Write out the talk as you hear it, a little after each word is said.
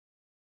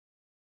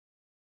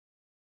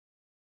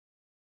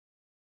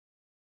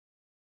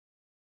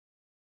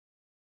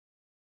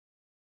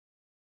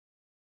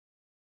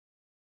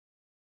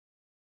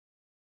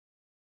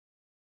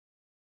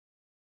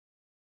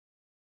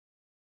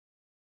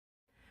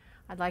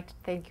I'd like to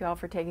thank you all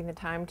for taking the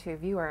time to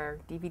view our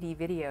DVD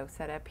video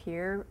setup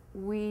here.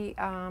 We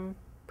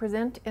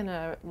present in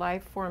a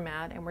live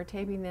format, and we're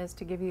taping this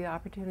to give you the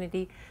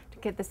opportunity to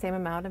get the same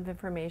amount of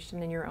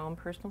information in your own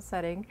personal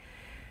setting.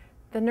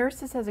 The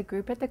nurses as a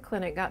group at the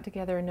clinic got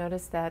together and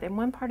noticed that in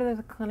one part of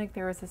the clinic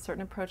there was a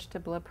certain approach to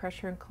blood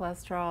pressure and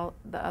cholesterol.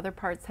 The other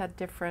parts had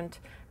different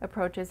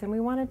approaches, and we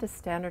wanted to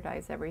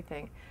standardize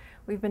everything.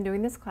 We've been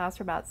doing this class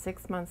for about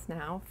 6 months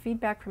now.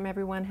 Feedback from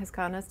everyone has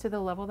gotten us to the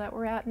level that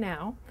we're at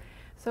now.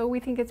 So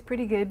we think it's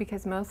pretty good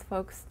because most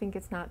folks think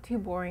it's not too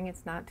boring,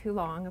 it's not too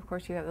long. Of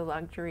course, you have the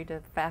luxury to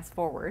fast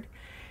forward,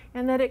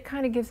 and that it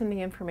kind of gives them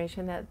the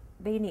information that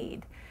they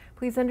need.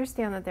 Please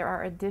understand that there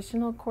are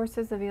additional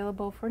courses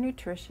available for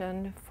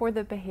nutrition, for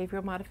the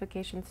behavioral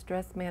modification,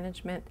 stress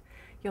management.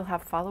 You'll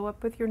have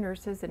follow-up with your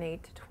nurses in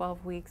 8 to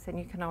 12 weeks, and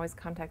you can always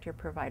contact your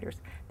providers.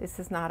 This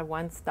is not a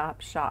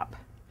one-stop shop.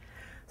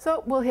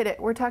 So we'll hit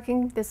it. We're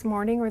talking this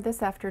morning or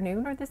this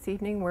afternoon or this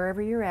evening,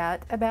 wherever you're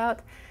at,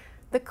 about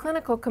the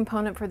clinical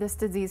component for this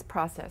disease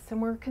process.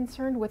 And we're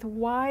concerned with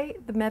why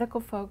the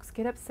medical folks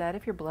get upset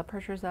if your blood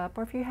pressure's up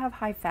or if you have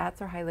high fats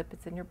or high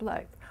lipids in your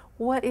blood.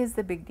 What is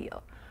the big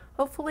deal?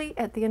 Hopefully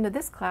at the end of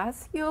this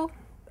class, you'll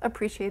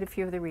appreciate a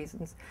few of the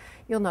reasons.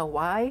 You'll know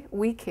why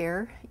we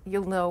care,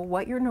 you'll know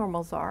what your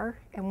normals are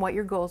and what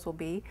your goals will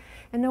be,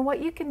 and know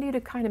what you can do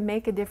to kind of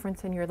make a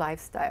difference in your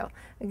lifestyle.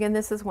 Again,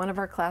 this is one of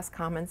our class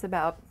comments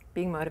about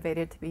being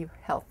motivated to be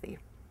healthy.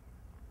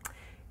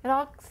 It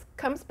all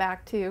comes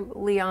back to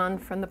Leon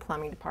from the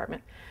plumbing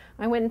department.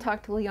 I went and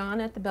talked to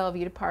Leon at the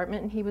Bellevue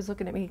department, and he was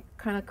looking at me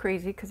kind of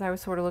crazy because I was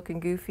sort of looking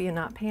goofy and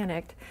not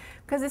panicked.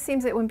 Because it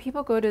seems that when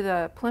people go to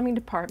the plumbing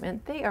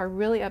department, they are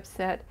really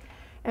upset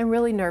and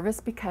really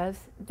nervous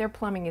because their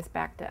plumbing is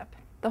backed up.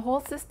 The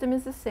whole system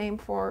is the same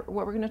for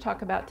what we're going to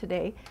talk about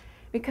today,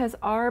 because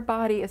our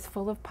body is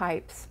full of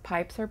pipes.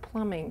 Pipes are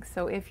plumbing.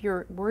 So if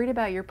you're worried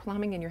about your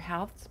plumbing and your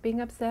house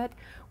being upset,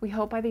 we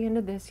hope by the end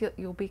of this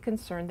you'll be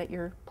concerned that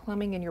your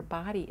plumbing in your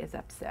body is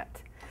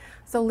upset.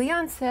 So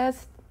Leon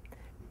says,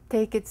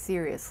 take it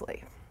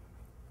seriously.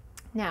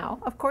 Now,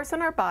 of course,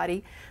 in our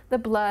body, the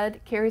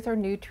blood carries our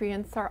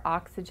nutrients, our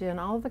oxygen,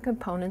 all of the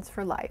components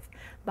for life.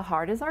 The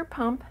heart is our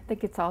pump that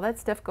gets all that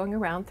stuff going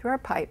around through our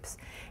pipes.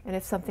 And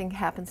if something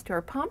happens to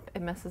our pump,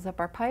 it messes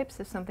up our pipes.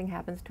 If something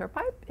happens to our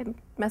pipe, it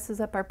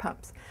messes up our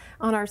pumps.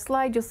 On our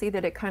slide, you'll see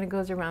that it kind of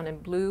goes around in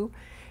blue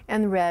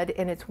and red,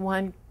 and it's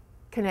one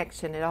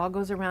connection. It all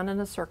goes around in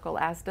a circle,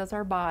 as does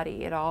our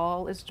body. It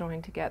all is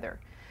joined together.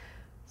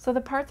 So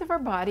the parts of our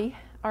body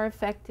are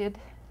affected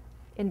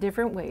in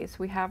different ways.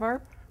 We have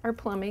our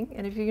plumbing,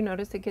 and if you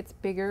notice, it gets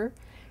bigger,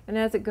 and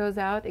as it goes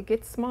out, it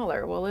gets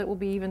smaller. Well, it will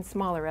be even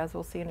smaller, as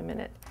we'll see in a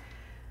minute.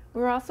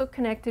 We're also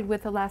connected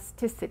with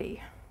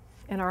elasticity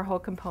in our whole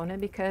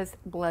component because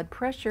blood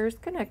pressure is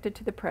connected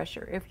to the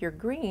pressure. If you're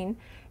green,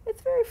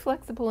 it's very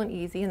flexible and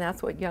easy, and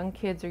that's what young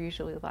kids are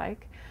usually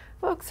like.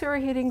 Folks who are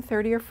hitting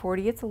 30 or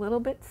 40, it's a little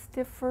bit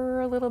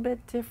stiffer, a little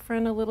bit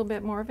different, a little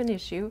bit more of an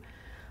issue.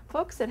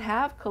 Folks that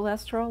have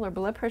cholesterol or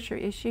blood pressure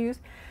issues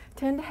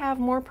tend to have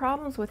more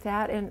problems with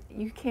that, and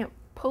you can't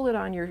pull it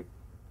on your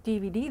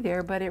DVD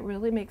there, but it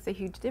really makes a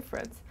huge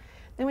difference.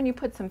 Then when you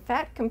put some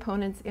fat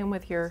components in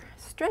with your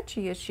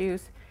stretchy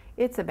issues,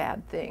 it's a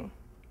bad thing.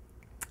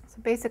 So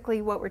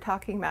basically what we're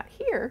talking about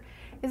here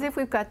is if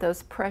we've got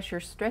those pressure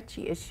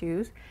stretchy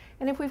issues,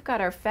 and if we've got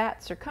our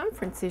fat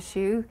circumference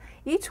issue,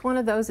 each one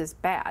of those is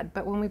bad,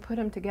 but when we put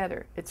them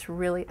together, it's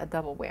really a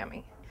double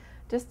whammy.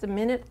 Just a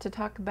minute to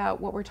talk about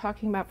what we're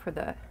talking about for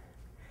the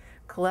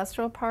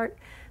cholesterol part.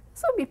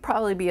 This would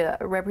probably be a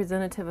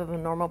representative of a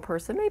normal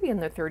person, maybe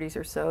in their 30s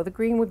or so. The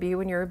green would be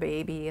when you're a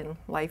baby and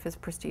life is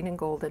pristine and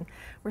golden.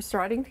 We're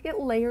starting to get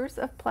layers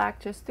of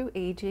plaque just through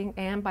aging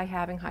and by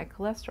having high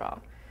cholesterol.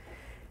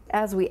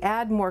 As we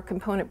add more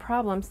component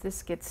problems,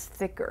 this gets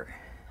thicker.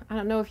 I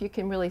don't know if you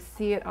can really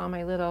see it on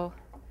my little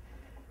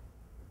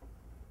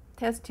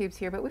test tubes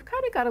here, but we've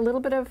kind of got a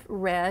little bit of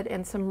red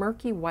and some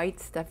murky white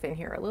stuff in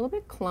here, a little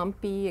bit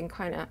clumpy and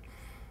kind of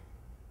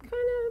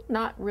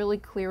not really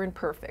clear and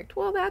perfect.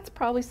 Well, that's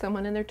probably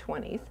someone in their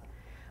 20s.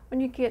 When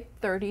you get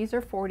 30s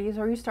or 40s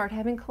or you start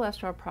having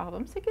cholesterol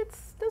problems, it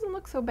doesn't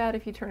look so bad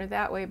if you turn it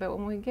that way, but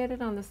when we get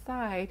it on the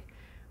side,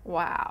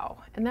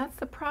 wow. And that's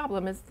the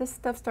problem, is this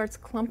stuff starts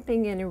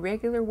clumping in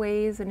irregular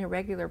ways and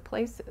irregular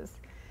places.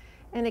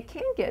 And it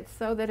can get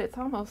so that it's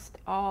almost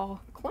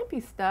all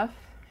clumpy stuff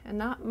and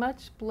not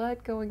much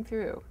blood going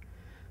through.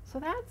 So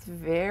that's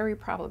very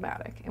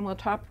problematic. And we'll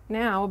talk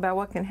now about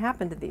what can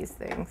happen to these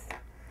things.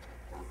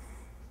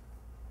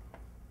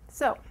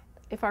 So,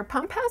 if our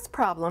pump has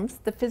problems,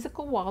 the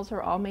physical walls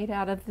are all made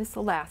out of this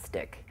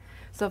elastic.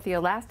 So if the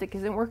elastic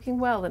isn't working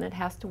well and it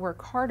has to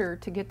work harder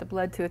to get the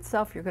blood to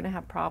itself, you're going to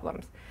have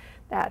problems.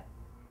 That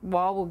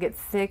wall will get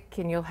thick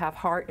and you'll have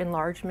heart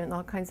enlargement and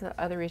all kinds of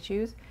other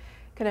issues.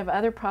 You could have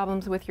other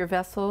problems with your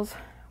vessels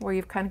where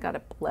you've kind of got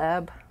a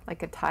bleb,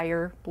 like a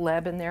tire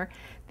bleb in there.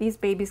 These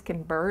babies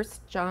can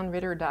burst. John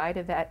Ritter died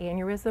of that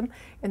aneurysm,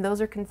 and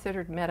those are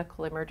considered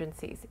medical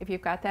emergencies. If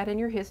you've got that in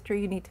your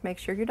history, you need to make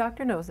sure your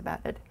doctor knows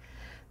about it.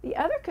 The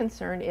other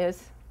concern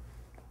is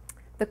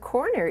The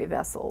coronary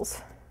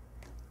vessels,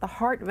 the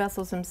heart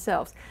vessels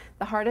themselves,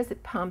 the heart as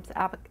it pumps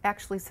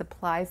actually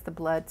supplies the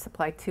blood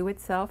supply to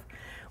itself.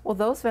 Well,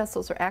 those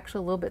vessels are actually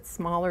a little bit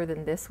smaller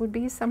than this would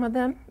be, some of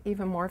them,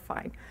 even more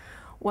fine.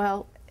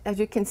 Well, as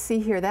you can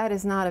see here, that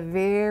is not a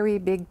very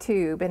big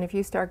tube, and if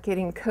you start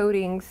getting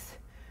coatings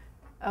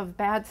of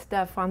bad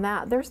stuff on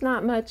that, there's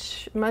not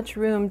much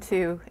room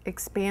to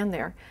expand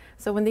there.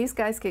 So when these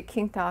guys get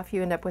kinked off,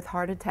 you end up with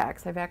heart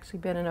attacks. I've actually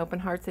been in open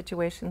heart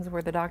situations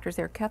where the doctor's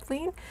there,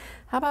 Kathleen,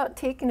 how about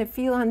taking a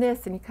feel on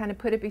this, and you kind of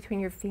put it between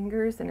your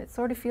fingers and it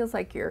sort of feels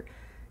like you're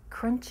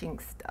crunching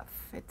stuff.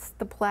 It's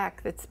the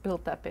plaque that's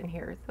built up in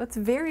here. So it's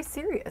very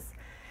serious.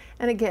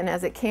 And again,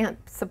 as it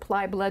can't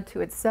supply blood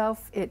to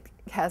itself, it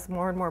has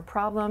more and more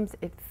problems,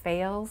 it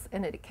fails,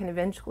 and it can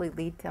eventually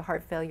lead to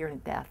heart failure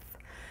and death.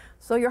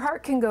 So your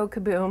heart can go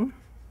kaboom,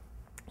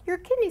 your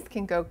kidneys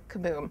can go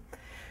kaboom.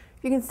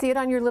 You can see it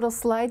on your little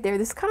slide there.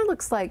 This kind of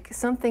looks like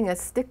something, a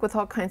stick with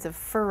all kinds of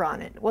fur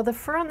on it. Well, the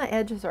fur on the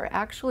edges are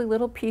actually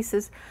little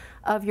pieces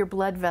of your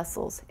blood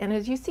vessels. And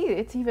as you see,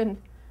 it's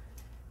even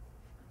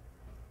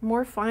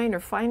more fine or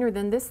finer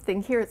than this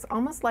thing here. It's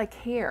almost like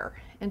hair.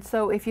 And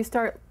so if you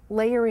start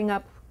layering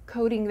up,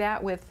 coating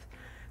that with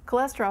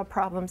cholesterol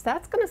problems,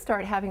 that's going to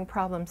start having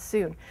problems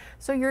soon.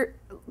 So you're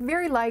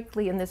very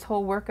likely in this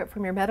whole workup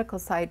from your medical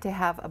side to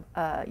have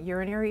a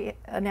urinary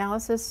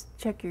analysis,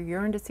 check your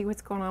urine to see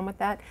what's going on with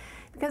that.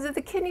 Because if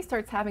the kidney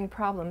starts having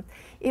problems,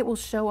 it will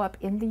show up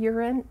in the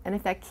urine, and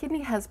if that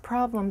kidney has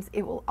problems,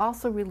 it will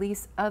also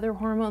release other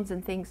hormones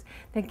and things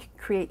that can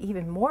create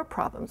even more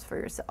problems for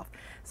yourself.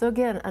 So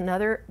again,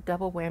 another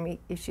double whammy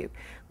issue.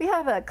 We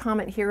have a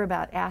comment here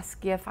about Ask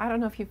Giff. I don't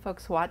know if you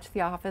folks watch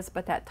The Office,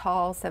 but that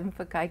tall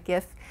 7-foot guy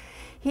Giff,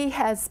 he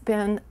has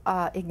been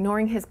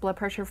ignoring his blood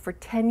pressure for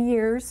 10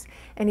 years,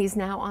 and he's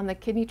now on the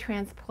kidney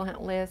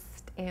transplant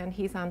list, and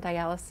he's on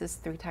dialysis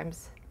 3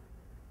 times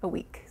a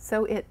week.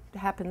 So it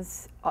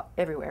happens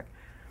everywhere.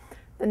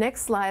 The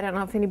next slide, I don't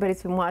know if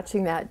anybody's been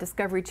watching that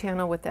Discovery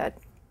Channel with that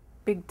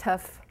big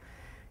tough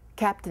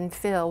Captain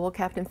Phil. Well,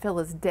 Captain Phil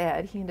is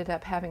dead. He ended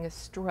up having a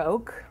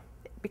stroke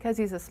because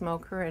he's a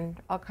smoker and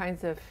all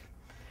kinds of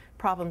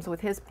problems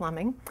with his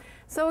plumbing.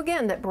 So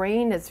again, the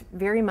brain is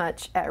very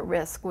much at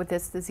risk with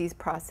this disease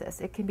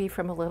process. It can be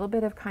from a little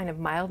bit of kind of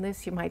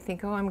mildness. You might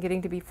think, oh, I'm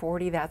getting to be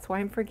 40, that's why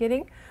I'm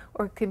forgetting.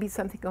 Or it could be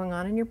something going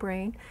on in your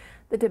brain.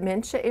 The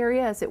dementia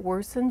area, as it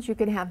worsens, you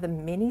can have the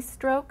mini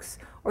strokes,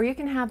 or you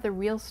can have the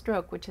real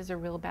stroke, which is a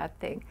real bad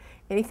thing.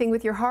 Anything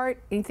with your heart,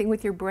 anything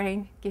with your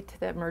brain, get to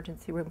the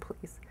emergency room,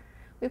 please.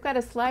 We've got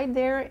a slide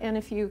there, and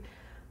if you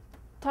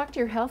talk to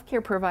your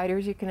healthcare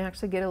providers, you can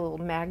actually get a little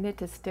magnet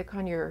to stick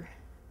on your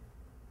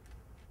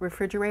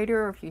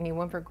refrigerator, or if you need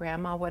one for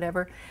grandma,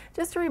 whatever.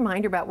 Just a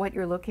reminder about what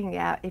you're looking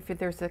at if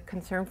there's a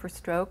concern for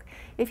stroke.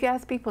 If you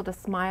ask people to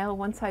smile,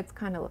 one side's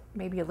kind of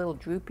maybe a little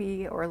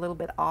droopy or a little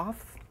bit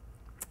off.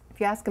 If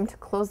you ask them to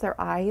close their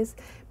eyes,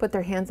 put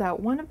their hands out,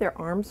 one of their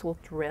arms will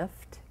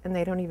drift and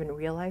they don't even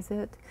realize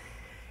it.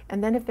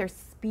 And then if their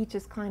speech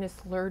is kind of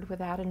slurred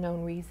without a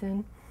known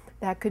reason,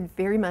 that could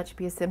very much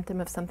be a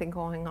symptom of something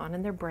going on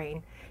in their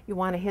brain. You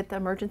want to hit the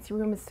emergency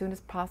room as soon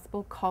as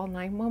possible. Call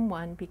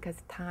 911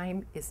 because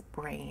time is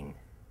brain.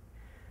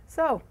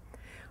 So,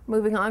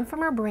 moving on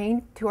from our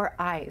brain to our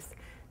eyes.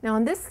 Now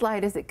on this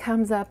slide, as it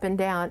comes up and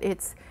down,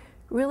 it's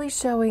really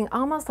showing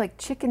almost like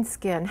chicken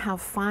skin how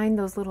fine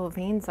those little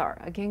veins are.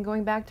 Again,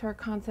 going back to our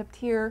concept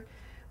here,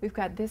 we've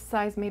got this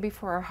size maybe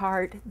for our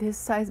heart, this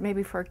size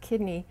maybe for our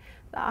kidney.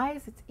 The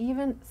eyes, it's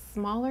even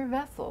smaller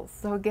vessels.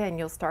 So again,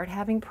 you'll start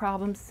having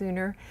problems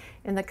sooner.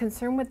 And the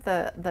concern with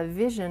the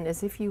vision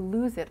is if you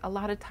lose it, a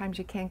lot of times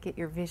you can't get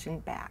your vision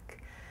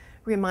back.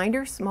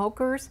 Reminder,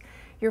 smokers,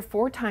 you're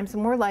 4 times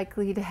more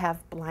likely to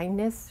have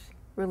blindness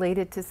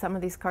related to some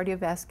of these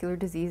cardiovascular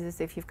diseases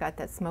if you've got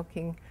that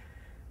smoking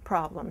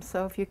problem.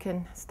 So if you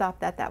can stop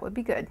that, that would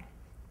be good.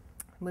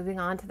 Moving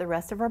on to the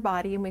rest of our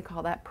body, and we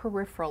call that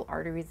peripheral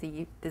artery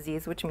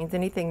disease, which means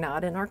anything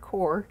not in our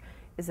core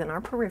is in our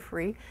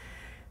periphery.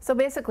 So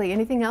basically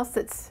anything else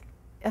that's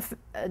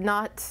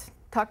not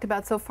talked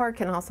about so far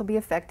can also be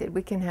affected.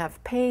 We can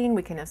have pain,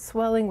 we can have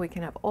swelling, we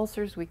can have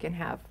ulcers, we can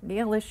have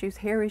nail issues,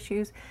 hair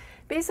issues.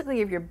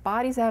 Basically, if your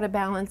body's out of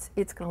balance,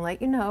 it's going to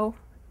let you know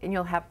and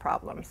you'll have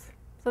problems.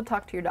 So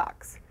talk to your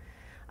docs.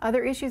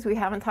 Other issues we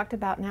haven't talked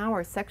about now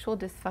are sexual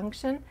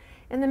dysfunction.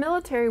 In the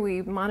military,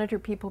 we monitor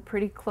people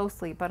pretty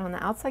closely, but on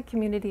the outside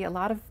community, a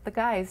lot of the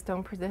guys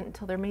don't present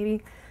until they're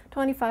maybe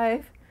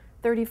 25,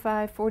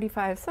 35,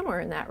 45, somewhere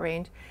in that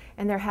range,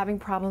 and they're having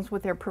problems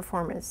with their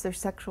performance, their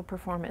sexual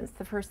performance.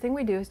 The first thing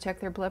we do is check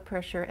their blood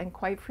pressure, and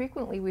quite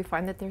frequently we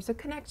find that there's a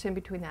connection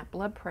between that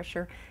blood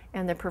pressure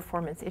and the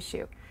performance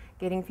issue.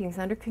 Getting things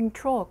under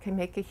control can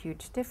make a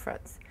huge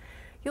difference.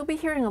 You'll be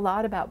hearing a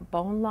lot about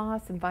bone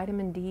loss and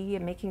vitamin D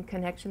and making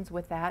connections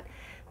with that.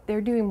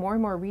 They're doing more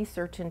and more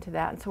research into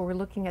that, and so we're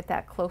looking at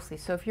that closely.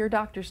 So if your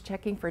doctor's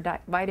checking for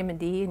vitamin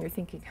D and you're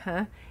thinking,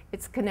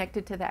 it's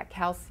connected to that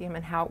calcium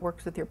and how it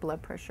works with your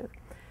blood pressure.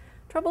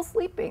 Trouble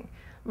sleeping.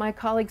 My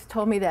colleagues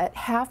told me that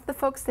half the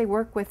folks they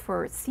work with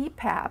for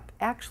CPAP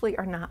actually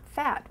are not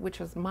fat, which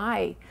was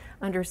my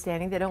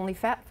understanding, that only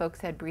fat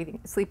folks had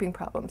sleeping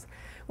problems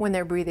when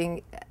they're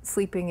breathing,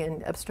 sleeping,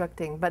 and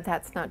obstructing, but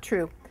that's not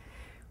true.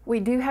 We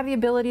do have the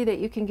ability that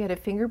you can get a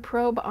finger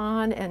probe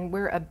on and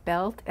wear a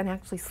belt and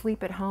actually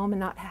sleep at home and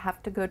not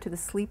have to go to the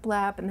sleep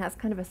lab, and that's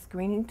kind of a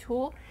screening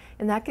tool,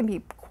 and that can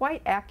be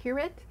quite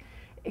accurate,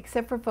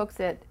 except for folks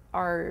that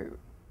are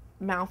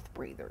mouth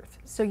breathers.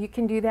 So you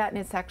can do that,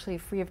 and it's actually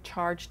free of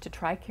charge to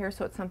TRICARE,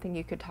 so it's something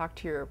you could talk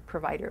to your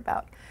provider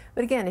about.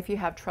 But again, if you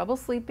have trouble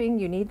sleeping,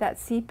 you need that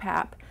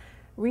CPAP.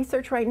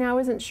 Research right now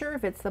isn't sure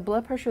if it's the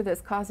blood pressure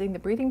that's causing the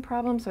breathing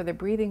problems or the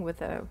breathing with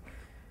the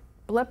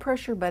blood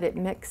pressure, but it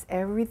mixes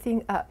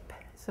everything up,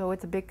 so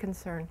it's a big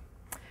concern.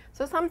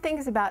 So some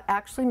things about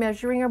actually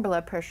measuring our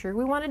blood pressure,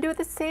 we want to do it at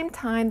the same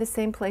time, the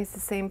same place, the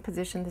same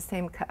position, the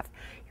same cuff.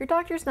 Your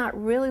doctor's not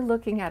really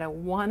looking at a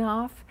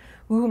one-off,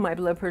 ooh, my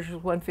blood pressure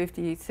is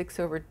 156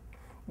 over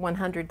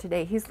 100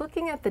 today. He's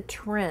looking at the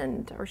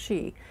trend, or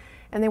she,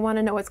 and they want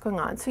to know what's going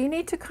on. So you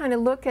need to kind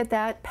of look at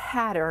that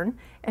pattern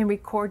and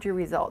record your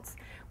results.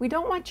 We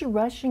don't want you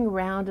rushing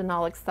around and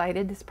all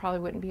excited. This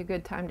probably wouldn't be a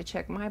good time to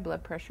check my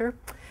blood pressure.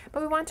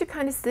 But we want you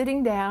kind of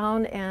sitting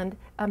down, and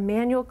a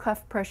manual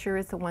cuff pressure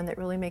is the one that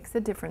really makes a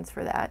difference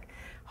for that.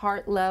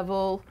 Heart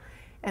level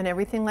and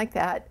everything like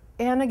that.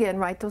 And again,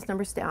 write those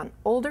numbers down.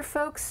 Older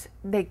folks,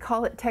 they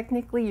call it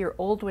technically you're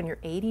old when you're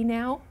 80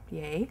 now.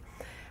 Yay.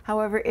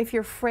 However, if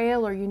you're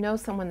frail or you know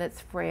someone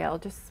that's frail,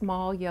 just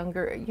small,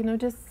 younger, you know,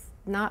 just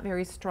not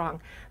very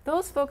strong,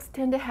 those folks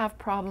tend to have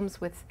problems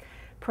with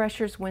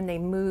pressures when they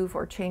move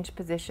or change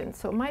positions.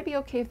 So it might be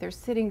okay if they're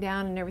sitting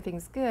down and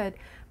everything's good,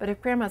 but if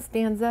grandma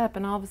stands up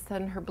and all of a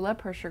sudden her blood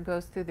pressure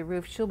goes through the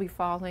roof, she'll be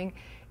falling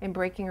and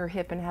breaking her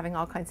hip and having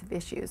all kinds of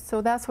issues.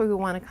 So that's why we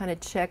want to kind of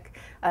check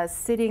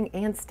sitting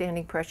and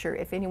standing pressure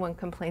if anyone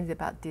complains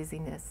about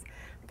dizziness.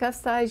 Cuff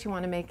size, you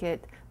want to make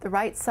it the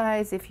right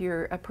size. If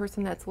you're a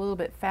person that's a little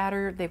bit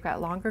fatter, they've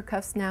got longer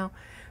cuffs now.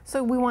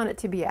 So we want it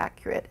to be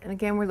accurate. And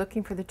again, we're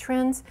looking for the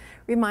trends.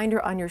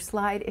 Reminder on your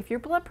slide, if your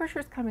blood pressure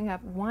is coming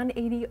up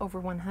 180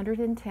 over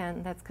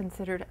 110, that's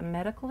considered a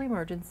medical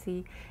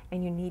emergency,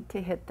 and you need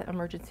to hit the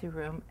emergency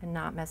room and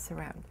not mess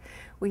around.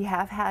 We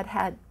have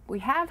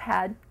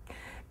had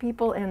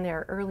people in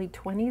their early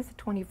 20s,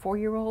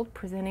 24-year-old,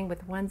 presenting with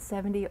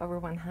 170 over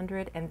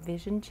 100 and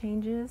vision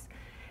changes,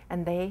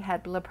 and they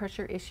had blood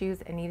pressure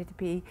issues and needed to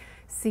be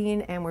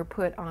seen and were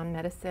put on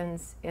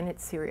medicines, and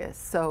it's serious.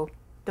 So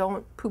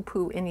don't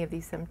poo-poo any of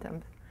these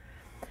symptoms.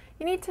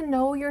 You need to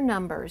know your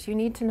numbers. You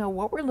need to know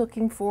what we're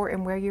looking for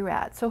and where you're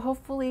at. So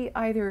hopefully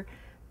either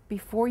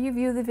before you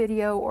view the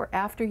video or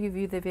after you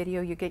view the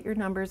video, you get your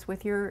numbers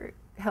with your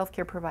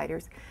healthcare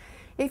providers.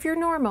 If you're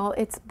normal,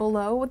 it's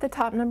below the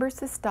top number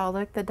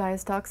systolic, the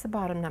diastolic's the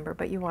bottom number,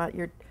 but you want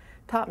your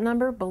top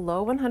number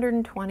below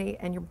 120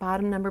 and your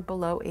bottom number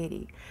below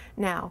 80.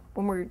 Now,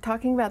 when we're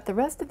talking about the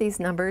rest of these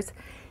numbers,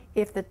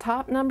 if the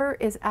top number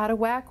is out of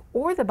whack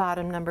or the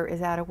bottom number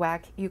is out of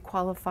whack, you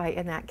qualify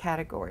in that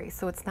category.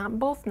 So it's not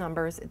both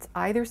numbers, it's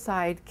either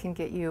side can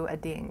get you a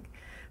ding.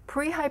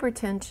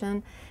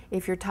 Pre-hypertension,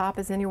 if your top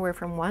is anywhere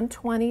from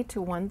 120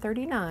 to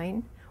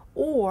 139,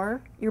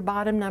 or your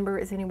bottom number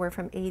is anywhere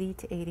from 80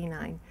 to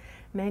 89.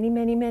 Many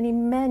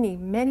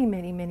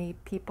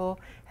people,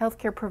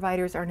 healthcare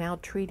providers, are now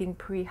treating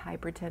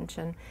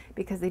pre-hypertension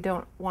because they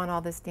don't want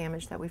all this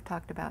damage that we've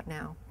talked about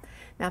now.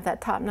 Now, if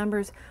that top number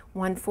is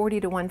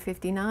 140 to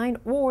 159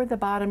 or the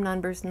bottom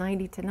number is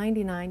 90 to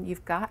 99,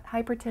 you've got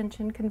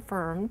hypertension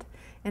confirmed,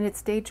 and it's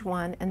stage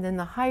 1, and then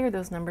the higher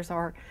those numbers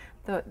are,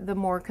 the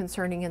more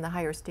concerning in the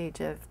higher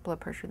stage of blood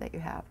pressure that you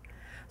have.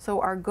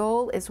 So our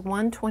goal is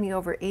 120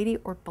 over 80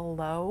 or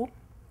below.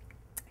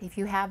 If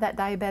you have that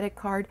diabetic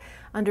card,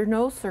 under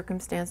no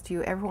circumstance do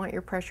you ever want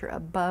your pressure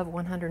above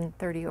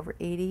 130 over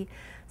 80.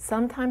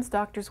 Sometimes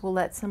doctors will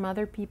let some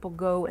other people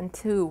go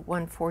into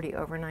 140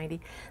 over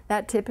 90.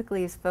 That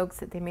typically is folks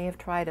that they may have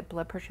tried a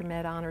blood pressure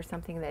med on or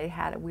something, they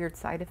had a weird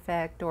side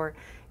effect, or,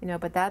 you know,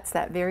 but that's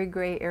that very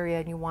gray area,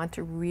 and you want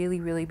to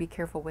really be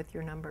careful with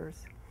your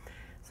numbers.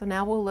 So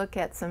now we'll look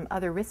at some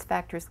other risk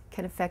factors that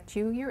can affect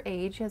you. Your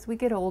age, as we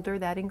get older,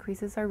 that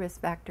increases our risk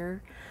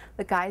factor.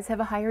 The guys have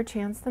a higher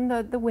chance than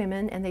the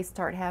women, and they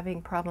start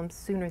having problems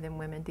sooner than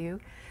women do.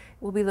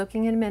 We'll be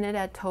looking in a minute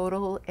at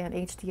total and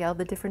HDL,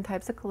 the different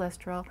types of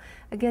cholesterol.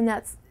 Again,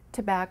 that's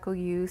tobacco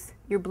use,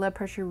 your blood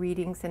pressure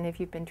readings, and if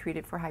you've been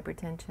treated for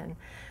hypertension.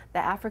 The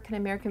African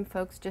American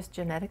folks just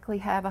genetically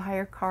have a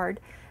higher card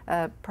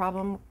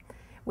problem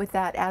with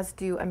that, as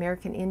do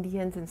American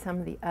Indians and some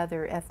of the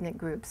other ethnic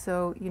groups.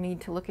 So you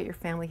need to look at your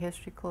family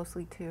history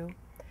closely too.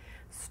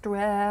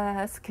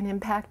 Stress can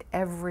impact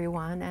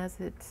everyone, as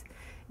it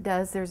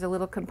does. There's a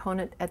little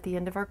component at the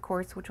end of our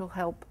course which will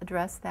help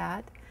address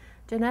that.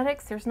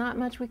 Genetics, there's not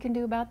much we can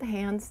do about the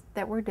hands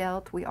that we're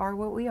dealt. We are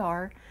what we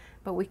are,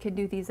 but we can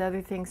do these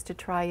other things to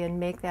try and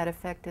make that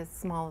effect as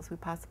small as we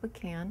possibly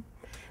can.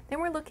 Then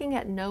we're looking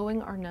at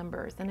knowing our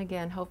numbers. And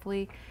again,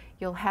 hopefully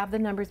you'll have the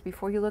numbers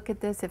before you look at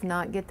this. If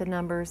not, get the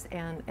numbers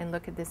and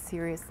look at this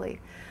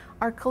seriously.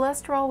 Our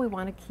cholesterol we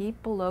want to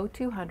keep below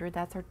 200.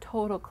 That's our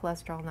total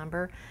cholesterol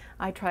number.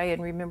 I try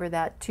and remember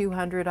that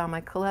 200 on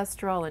my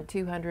cholesterol and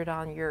 200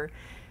 on your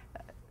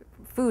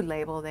food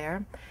label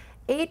there.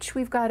 H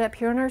we've got up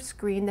here on our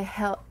screen,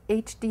 the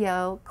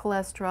HDL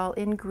cholesterol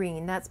in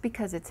green. That's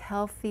because it's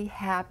healthy,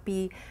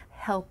 happy,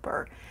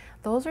 helper.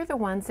 Those are the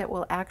ones that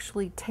will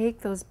actually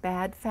take those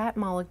bad fat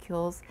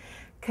molecules,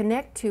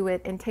 connect to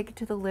it, and take it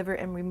to the liver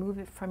and remove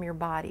it from your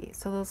body.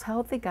 So those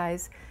healthy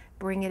guys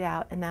bring it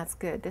out, and that's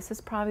good. This is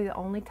probably the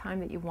only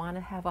time that you want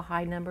to have a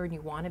high number and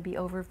you want to be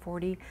over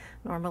 40.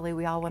 Normally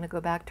we all want to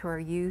go back to our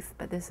youth,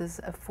 but this is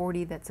a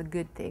 40 that's a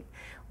good thing.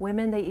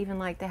 Women, they even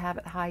like to have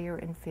it higher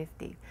in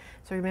 50.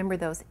 So remember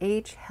those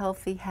H,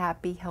 healthy,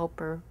 happy,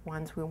 helper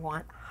ones we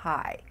want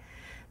high.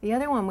 The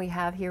other one we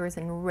have here is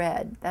in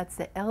red. That's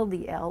the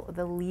LDL,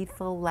 the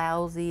lethal,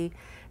 lousy,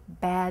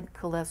 bad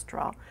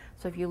cholesterol.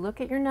 So if you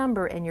look at your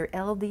number and your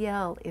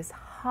LDL is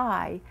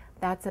high,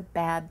 that's a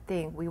bad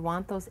thing. We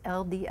want those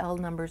LDL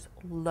numbers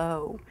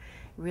low.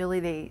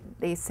 Really,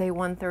 they say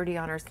 130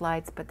 on our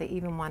slides, but they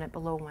even want it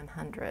below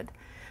 100.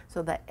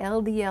 So the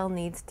LDL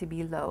needs to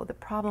be low. The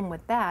problem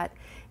with that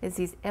is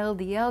these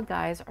LDL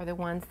guys are the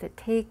ones that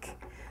take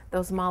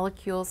those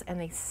molecules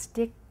and they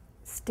stick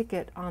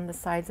it on the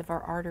sides of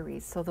our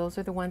arteries. So those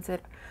are the ones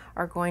that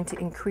are going to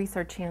increase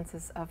our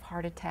chances of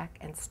heart attack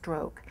and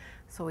stroke.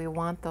 So we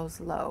want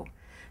those low.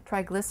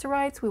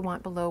 Triglycerides we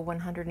want below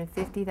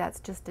 150. That's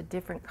just a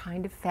different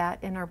kind of fat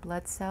in our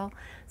blood cell.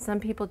 Some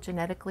people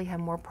genetically have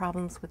more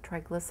problems with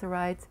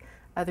triglycerides.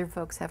 Other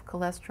folks have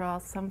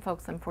cholesterol. Some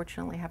folks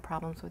unfortunately have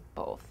problems with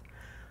both.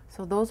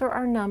 So those are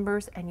our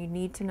numbers, and you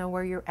need to know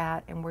where you're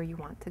at and where you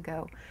want to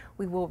go.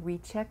 We will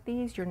recheck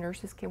these. Your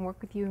nurses can work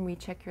with you and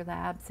recheck your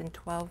labs in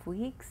 12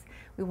 weeks.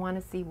 We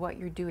want to see what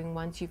you're doing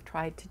once you've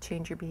tried to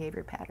change your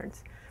behavior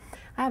patterns.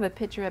 I have a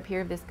picture up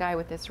here of this guy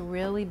with this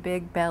really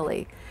big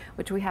belly,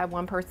 which we had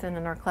one person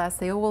in our class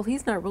say, oh, well,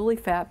 he's not really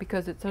fat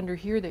because it's under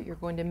here that you're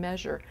going to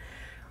measure.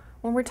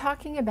 When we're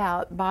talking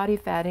about body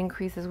fat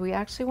increases, we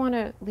actually want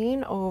to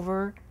lean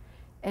over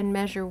and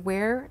measure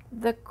where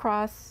the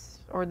cross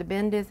or the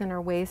bend is in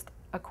our waist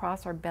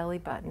across our belly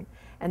button.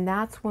 And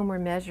that's when we're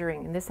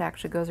measuring, and this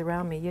actually goes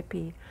around me,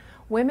 yippee.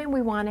 Women,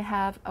 we want to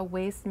have a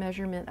waist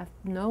measurement of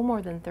no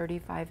more than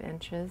 35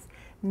 inches.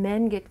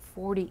 Men get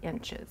 40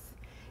 inches.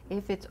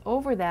 If it's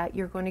over that,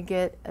 you're going to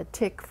get a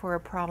tick for a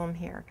problem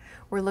here.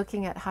 We're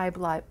looking at high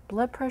blood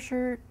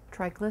pressure,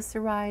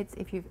 triglycerides,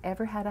 if you've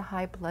ever had a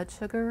high blood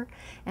sugar.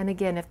 And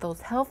again, if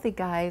those healthy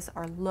guys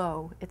are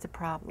low, it's a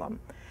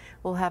problem.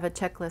 We'll have a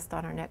checklist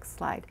on our next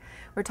slide.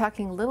 We're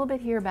talking a little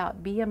bit here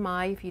about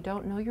BMI. If you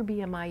don't know your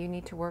BMI, you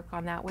need to work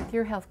on that with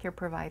your healthcare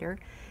provider.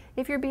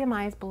 If your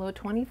BMI is below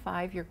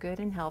 25, you're good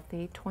and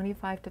healthy.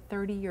 25 to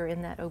 30, you're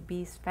in that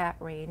obese fat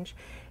range.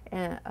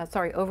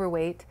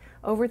 Overweight.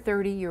 Over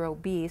 30, you're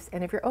obese.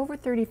 And if you're over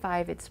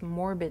 35, it's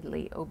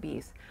morbidly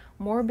obese.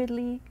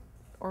 Morbidly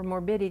or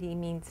morbidity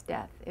means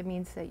death. It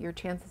means that your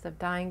chances of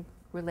dying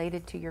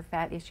related to your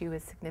fat issue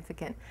is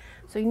significant.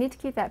 So you need to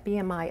keep that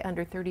BMI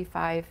under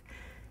 35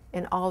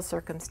 in all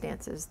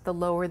circumstances. The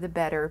lower the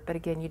better, but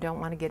again, you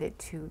don't want to get it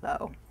too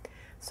low.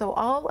 So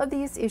all of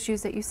these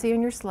issues that you see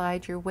on your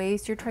slide, your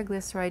waist, your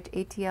triglycerides,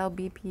 ATL,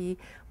 BP,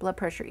 blood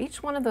pressure,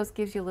 each one of those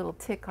gives you a little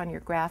tick on your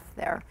graph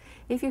there.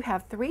 If you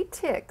have 3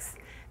 ticks,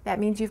 that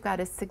means you've got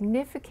a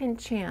significant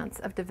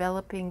chance of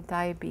developing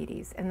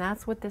diabetes, and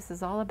that's what this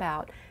is all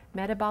about.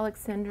 Metabolic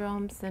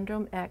syndrome,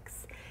 syndrome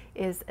X,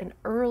 is an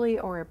early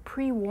or a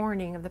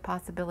pre-warning of the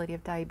possibility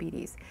of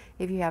diabetes.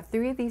 If you have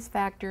 3 of these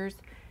factors,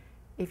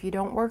 if you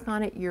don't work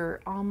on it, you're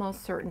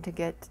almost certain to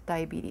get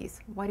diabetes.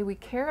 Why do we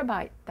care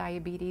about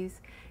diabetes?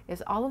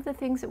 Is all of the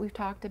things that we've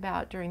talked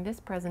about during this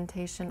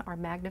presentation are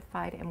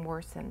magnified and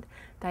worsened.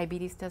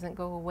 Diabetes doesn't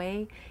go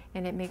away,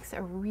 and it makes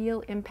a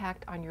real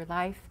impact on your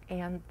life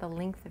and the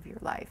length of your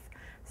life.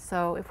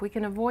 So if we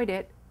can avoid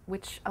it,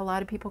 which a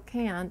lot of people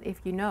can,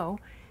 if you know,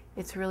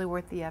 it's really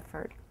worth the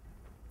effort.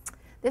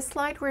 This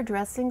slide, we're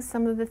addressing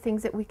some of the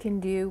things that we can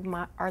do,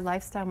 our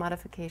lifestyle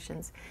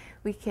modifications.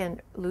 We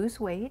can lose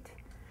weight.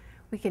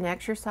 We can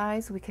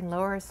exercise, we can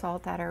lower our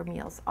salt at our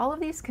meals. All of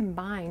these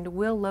combined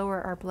will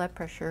lower our blood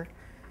pressure.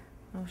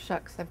 Oh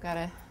shucks, I've got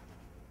a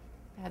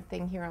bad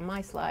thing here on my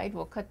slide.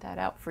 We'll cut that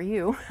out for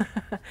you.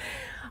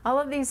 All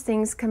of these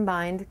things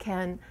combined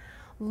can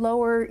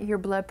lower your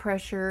blood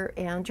pressure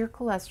and your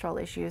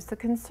cholesterol issues. The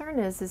concern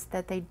is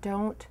that they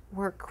don't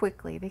work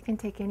quickly. They can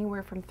take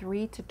anywhere from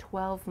 3 to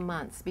 12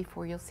 months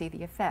before you'll see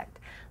the effect.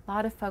 A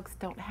lot of folks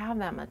don't have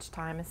that much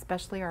time,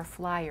 especially our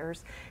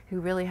flyers who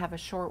really have a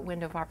short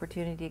window of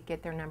opportunity to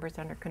get their numbers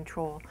under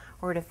control,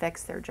 or it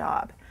affects their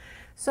job.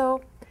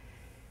 So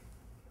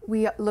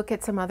we look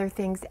at some other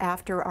things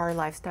after our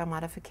lifestyle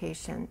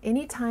modification.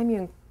 Anytime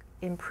you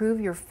improve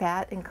your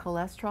fat and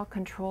cholesterol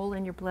control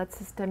in your blood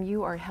system,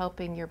 you are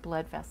helping your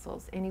blood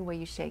vessels any way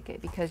you shake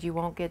it, because you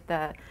won't get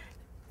the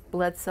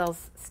blood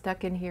cells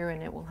stuck in here,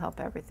 and it will help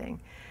everything.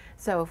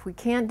 So if we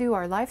can't do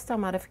our lifestyle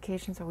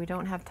modifications, or we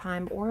don't have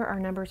time, or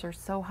our numbers are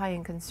so high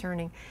and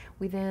concerning,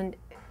 we then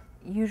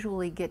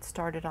usually get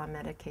started on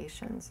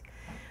medications.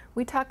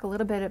 We talk a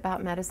little bit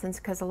about medicines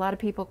because a lot of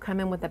people come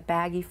in with a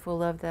baggie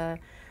full of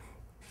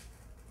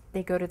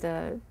they go to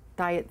the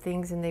diet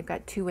things and they've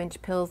got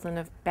 2-inch pills and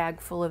a bag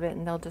full of it,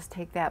 and they'll just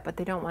take that, but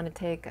they don't want to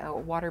take a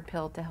water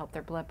pill to help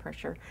their blood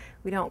pressure.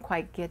 We don't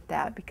quite get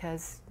that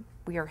because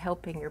we are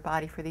helping your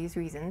body for these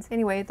reasons.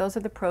 Anyway, those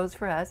are the pros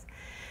for us.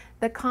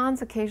 The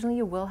cons, occasionally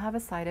you will have a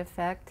side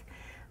effect,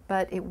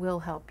 but it will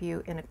help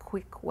you in a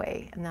quick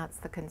way, and that's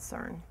the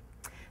concern.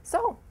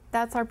 So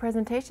that's our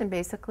presentation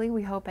basically.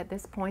 We hope at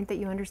this point that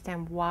you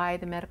understand why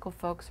the medical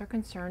folks are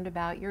concerned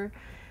about your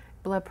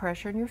blood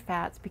pressure and your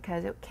fats,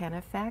 because it can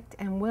affect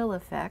and will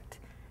affect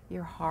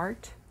your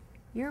heart,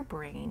 your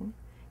brain,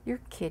 your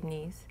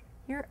kidneys,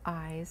 your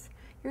eyes,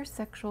 your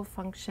sexual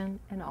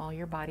function, and all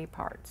your body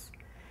parts.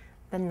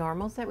 The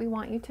normals that we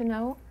want you to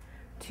know: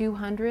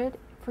 200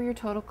 for your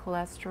total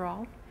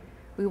cholesterol.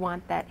 We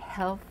want that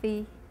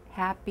healthy,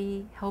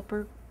 happy,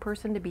 helper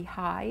person to be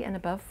high and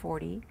above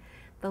 40.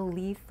 The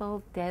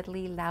lethal,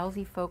 deadly,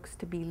 lousy folks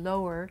to be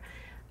lower,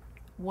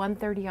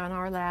 130 on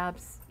our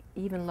labs,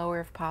 even lower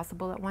if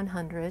possible at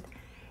 100,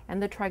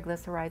 and the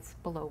triglycerides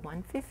below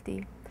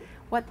 150.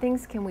 What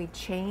things can we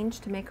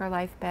change to make our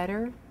life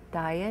better?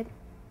 Diet,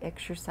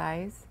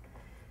 exercise,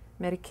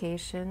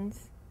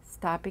 medications,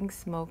 stopping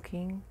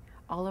smoking,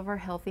 all of our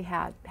healthy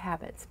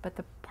habits. But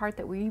the part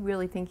that we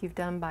really think you've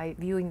done by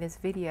viewing this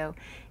video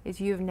is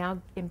you have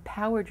now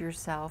empowered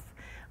yourself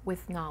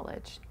with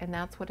knowledge, and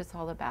that's what it's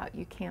all about.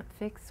 You can't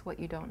fix what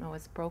you don't know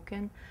is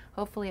broken.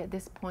 Hopefully at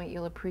this point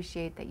you'll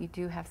appreciate that you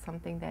do have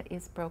something that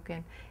is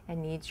broken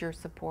and needs your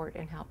support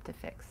and help to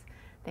fix.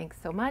 Thanks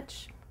so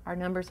much. Our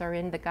numbers are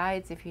in the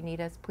guides. If you need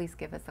us, please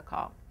give us a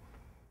call.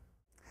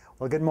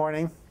 Well, good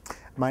morning.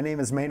 My name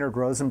is Maynard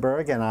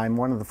Rosenberg, and I'm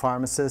one of the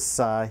pharmacists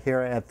here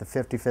at the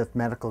 55th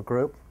Medical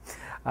Group.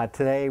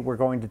 Today we're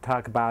going to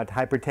talk about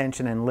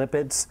hypertension and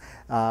lipids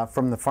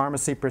from the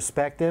pharmacy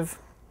perspective.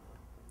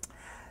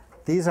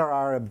 These are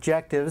our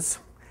objectives.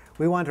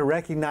 We want to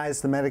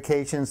recognize the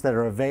medications that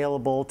are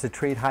available to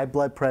treat high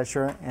blood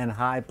pressure and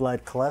high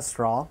blood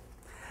cholesterol.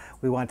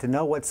 We want to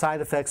know what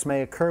side effects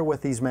may occur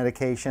with these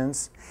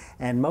medications,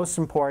 and most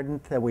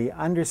important, that we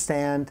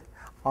understand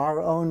our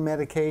own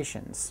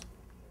medications.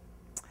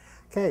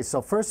 Okay,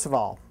 so first of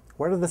all,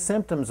 what are the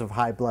symptoms of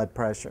high blood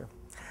pressure?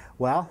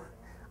 Well,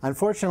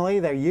 unfortunately,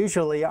 there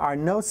usually are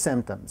no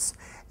symptoms,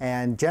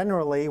 and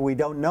generally we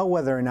don't know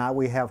whether or not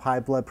we have high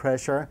blood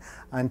pressure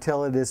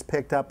until it is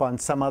picked up on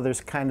some other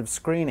kind of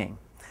screening.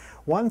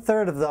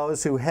 1/3 of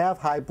those who have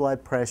high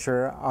blood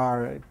pressure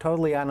are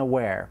totally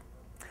unaware.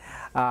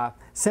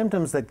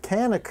 Symptoms that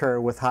can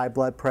occur with high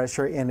blood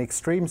pressure in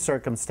extreme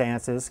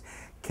circumstances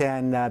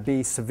can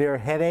be severe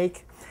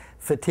headache,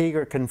 fatigue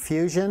or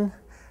confusion,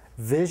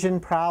 vision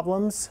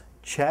problems,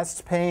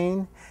 chest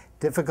pain,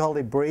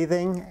 difficulty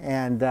breathing,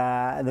 and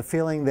the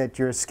feeling that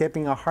you're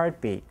skipping a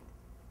heartbeat.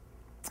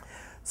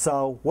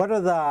 So what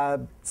are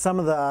some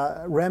of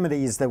the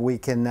remedies that we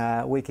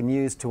can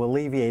use to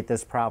alleviate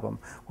this problem?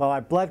 Well,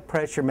 our blood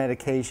pressure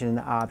medication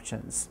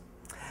options.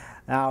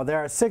 Now, there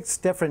are 6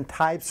 different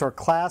types or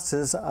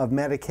classes of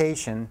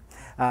medication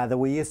that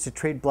we use to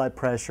treat blood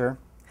pressure,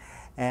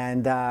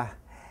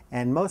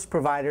 and most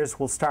providers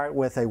will start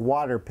with a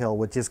water pill,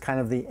 which is kind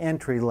of the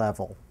entry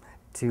level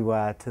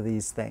to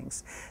these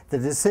things. The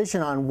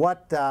decision on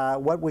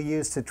what we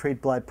use to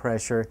treat blood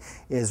pressure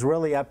is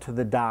really up to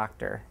the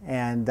doctor,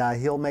 and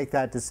he'll make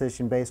that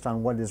decision based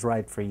on what is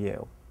right for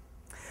you.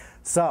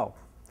 So,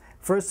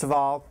 first of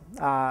all,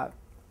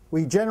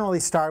 we generally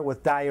start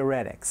with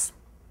diuretics.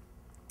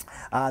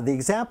 The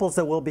examples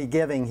that we'll be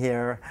giving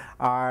here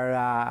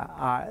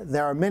are,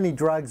 there are many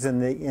drugs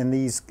in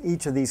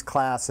each of these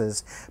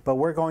classes, but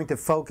we're going to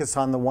focus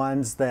on the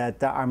ones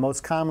that are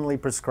most commonly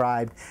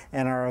prescribed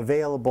and are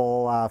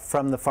available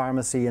from the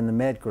pharmacy in the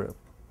med group.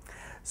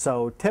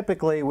 So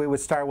typically we would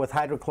start with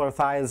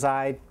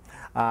hydrochlorothiazide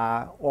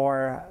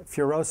or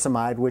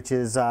furosemide, which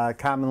is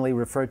commonly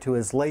referred to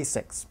as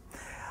Lasix.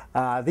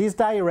 These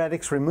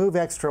diuretics remove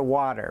extra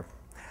water.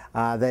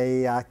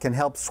 They can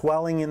help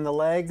swelling in the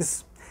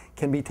legs,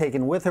 can be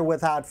taken with or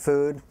without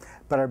food,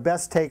 but are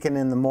best taken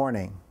in the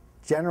morning.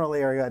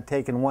 Generally are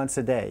taken once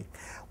a day.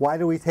 Why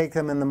do we take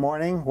them in the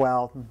morning?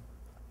 Well,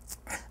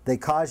 they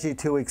cause you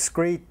to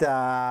excrete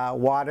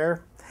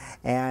water,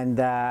 and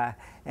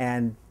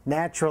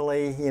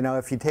naturally, you know,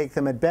 if you take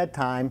them at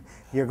bedtime,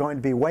 you're going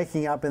to be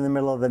waking up in the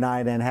middle of the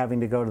night and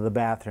having to go to the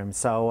bathroom.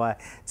 So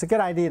it's a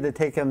good idea to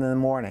take them in the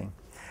morning.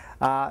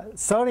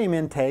 Sodium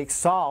intake,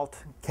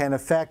 salt, can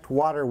affect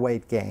water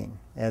weight gain,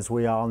 as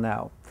we all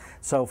know.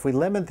 So if we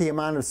limit the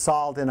amount of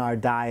salt in our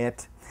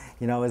diet,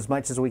 you know, as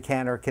much as we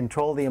can, or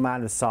control the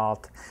amount of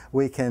salt,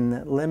 we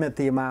can limit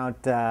the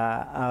amount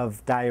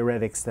of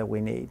diuretics that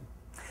we need.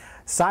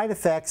 Side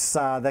effects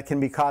that can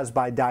be caused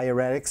by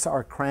diuretics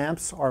are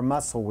cramps or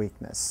muscle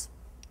weakness.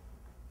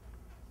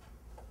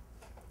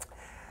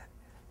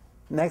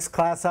 Next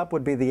class up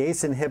would be the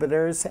ACE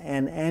inhibitors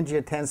and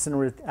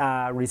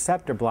angiotensin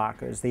receptor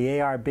blockers, the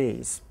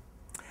ARBs.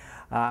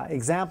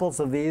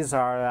 Examples of these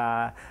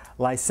are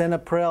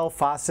lisinopril,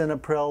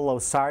 fosinopril,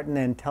 losartan,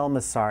 and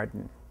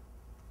telmisartan.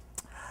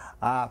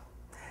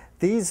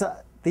 These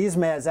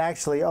meds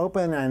actually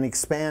open and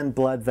expand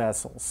blood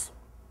vessels.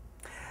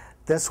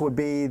 This would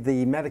be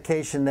the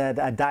medication that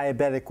a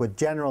diabetic would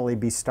generally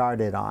be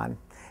started on,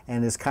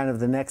 and is kind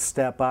of the next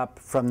step up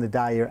from the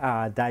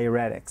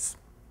diuretics.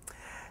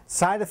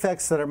 Side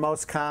effects that are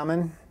most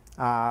common,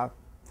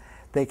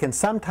 they can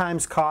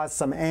sometimes cause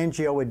some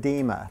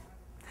angioedema.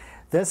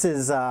 This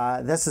is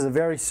a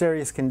very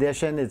serious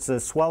condition. It's a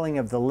swelling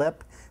of the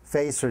lip,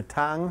 face, or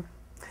tongue.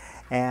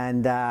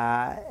 And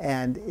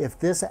if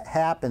this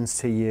happens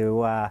to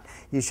you,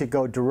 you should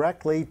go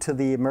directly to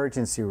the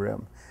emergency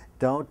room.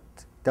 Don't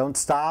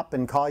stop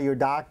and call your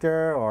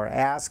doctor or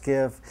ask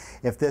if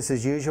this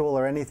is usual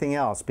or anything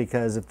else,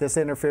 because if this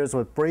interferes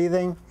with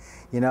breathing,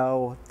 you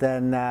know,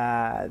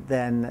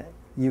 then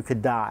you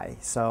could die.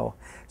 So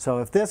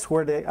if this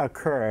were to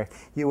occur,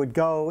 you would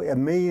go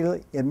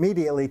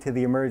immediately to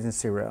the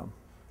emergency room.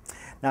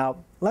 Now,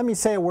 let me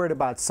say a word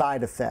about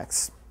side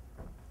effects.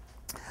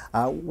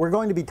 We're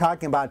going to be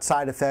talking about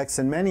side effects,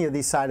 and many of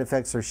these side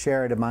effects are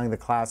shared among the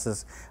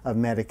classes of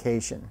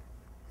medication.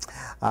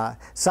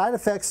 Side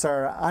effects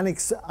are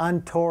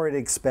untoward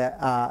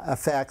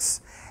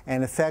effects,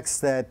 and effects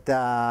that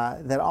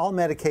all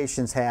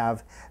medications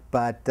have,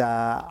 but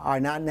are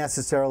not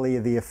necessarily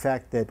the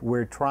effect that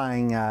we're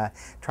trying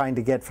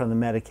to get from the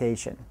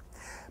medication.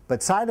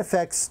 But side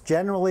effects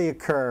generally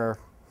occur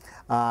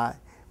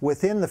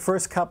within the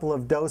first couple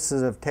of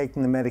doses of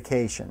taking the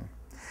medication.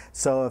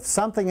 So if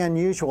something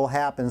unusual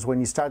happens when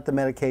you start the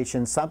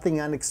medication,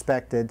 something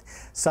unexpected,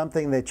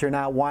 something that you're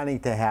not wanting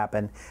to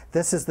happen,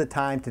 this is the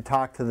time to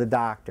talk to the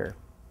doctor.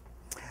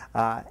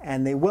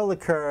 And they will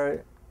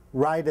occur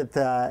right at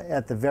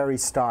the very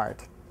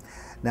start.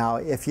 Now,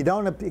 if you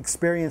don't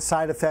experience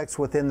side effects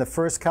within the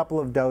first couple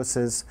of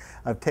doses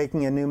of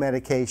taking a new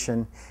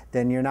medication,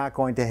 then you're not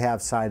going to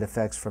have side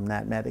effects from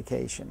that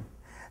medication.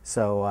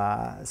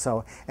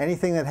 So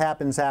anything that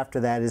happens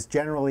after that is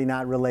generally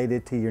not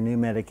related to your new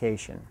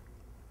medication.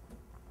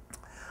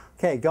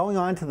 Okay, going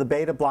on to the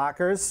beta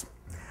blockers,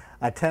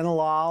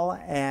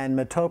 atenolol and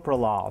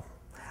metoprolol.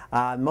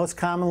 Most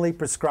commonly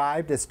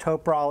prescribed is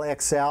Toprol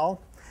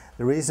XL.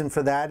 The reason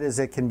for that is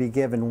it can be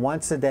given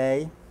once a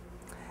day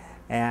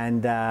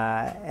and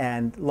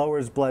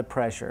lowers blood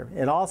pressure.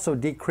 It also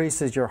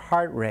decreases your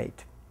heart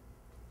rate.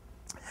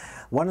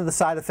 One of the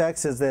side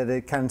effects is that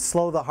it can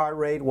slow the heart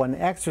rate when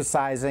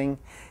exercising,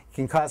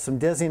 can cause some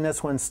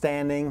dizziness when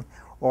standing,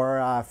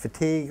 or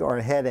fatigue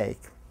or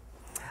headache.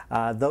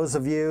 Those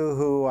of you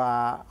who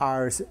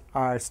are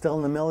still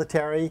in the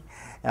military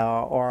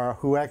or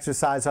who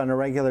exercise on a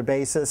regular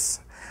basis,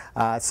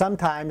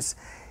 sometimes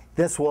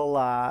this will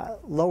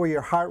lower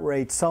your heart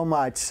rate so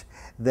much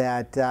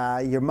that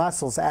your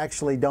muscles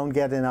actually don't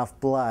get enough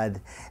blood,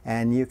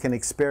 and you can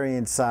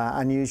experience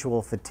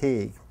unusual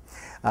fatigue.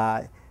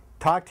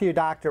 Talk to your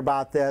doctor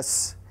about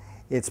this.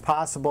 It's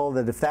possible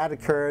that if that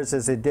occurs,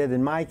 as it did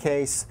in my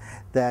case,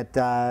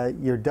 that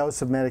your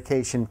dose of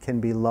medication can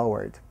be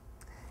lowered,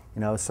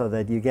 you know, so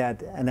that you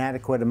get an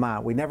adequate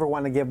amount. We never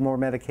want to give more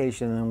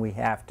medication than we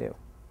have to.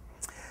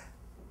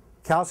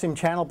 Calcium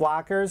channel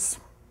blockers,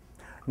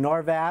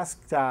 Norvasc,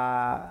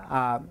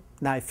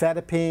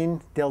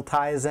 nifedipine,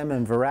 diltiazem,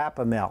 and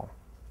verapamil.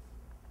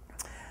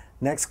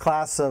 Next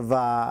class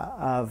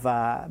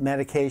of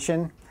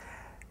medication.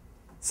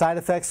 Side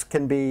effects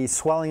can be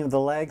swelling of the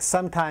legs,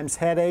 sometimes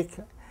headache,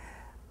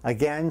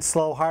 again,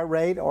 slow heart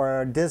rate,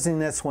 or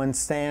dizziness when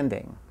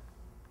standing.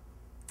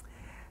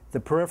 The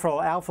peripheral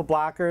alpha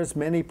blockers,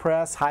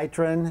 Minipress,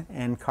 Hytrin,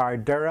 and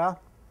Cardura.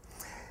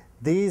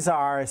 These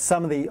are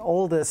some of the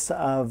oldest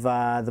of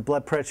the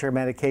blood pressure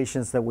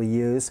medications that we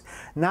use.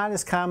 Not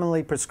as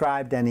commonly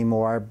prescribed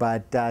anymore,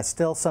 but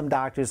still some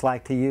doctors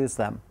like to use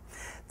them.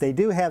 They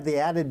do have the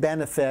added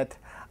benefit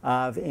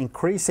of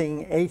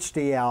increasing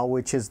HDL,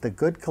 which is the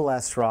good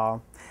cholesterol,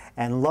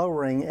 and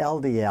lowering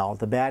LDL,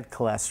 the bad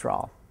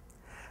cholesterol.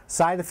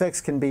 Side effects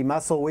can be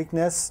muscle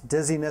weakness,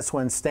 dizziness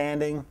when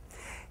standing,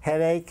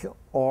 headache,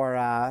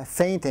 or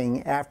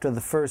fainting after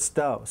the first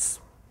dose.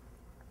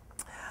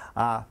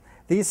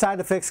 These side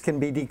effects can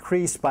be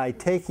decreased by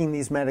taking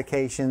these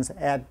medications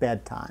at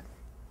bedtime.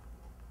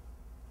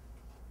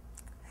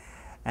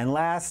 And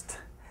last,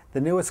 the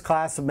newest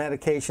class of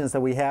medications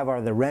that we have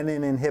are the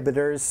renin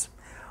inhibitors.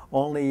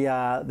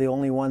 The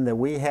only one that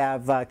we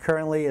have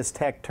currently is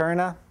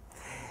Tecturna.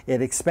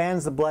 It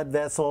expands the blood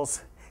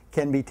vessels,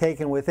 can be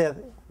taken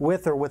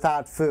with or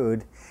without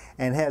food,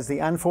 and has the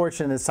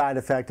unfortunate side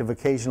effect of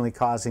occasionally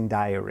causing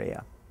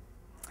diarrhea.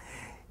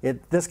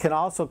 This can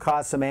also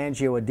cause some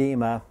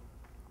angioedema,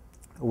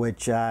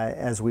 which,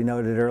 as we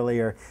noted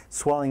earlier,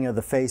 swelling of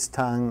the face,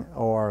 tongue,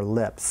 or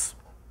lips.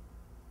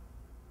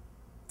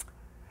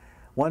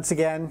 Once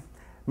again,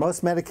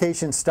 Most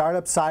medication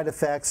startup side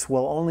effects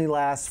will only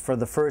last for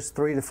the first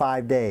 3 to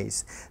 5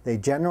 days. They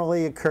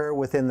generally occur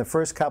within the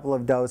first couple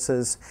of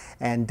doses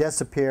and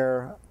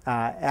disappear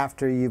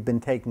after you've been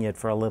taking it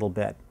for a little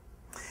bit.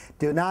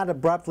 Do not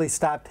abruptly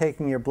stop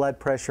taking your blood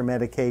pressure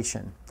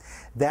medication.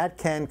 That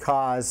can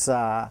cause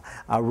a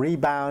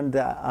rebound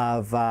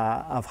of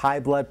high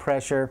blood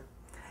pressure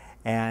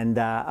and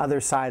other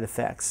side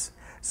effects.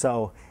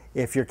 So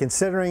if you're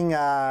considering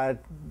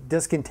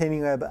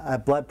discontinuing a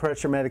blood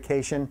pressure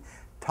medication,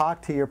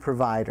 talk to your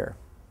provider.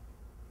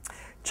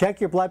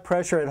 Check your blood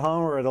pressure at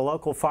home or at a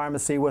local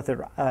pharmacy with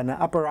an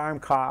upper arm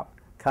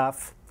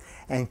cuff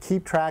and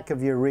keep track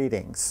of your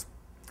readings.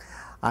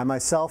 I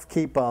myself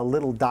keep a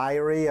little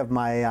diary of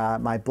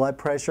my blood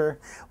pressure.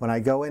 When I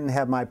go in and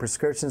have my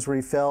prescriptions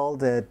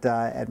refilled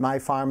at my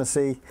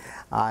pharmacy,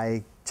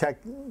 I check,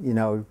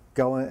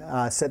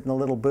 go sit in a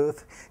little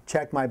booth,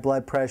 check my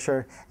blood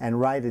pressure,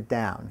 and write it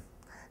down.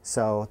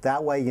 So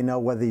that way you know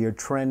whether you're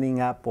trending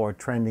up or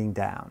trending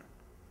down.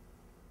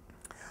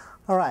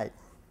 All right,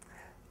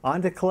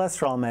 on to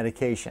cholesterol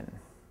medication.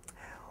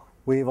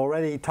 We've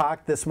already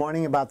talked this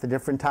morning about the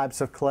different types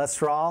of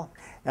cholesterol.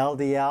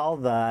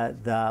 LDL,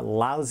 the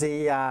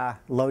lousy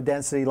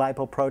low-density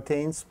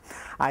lipoproteins.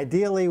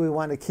 Ideally, we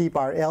want to keep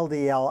our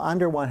LDL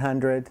under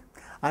 100,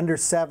 under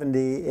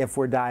 70 if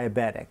we're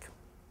diabetic.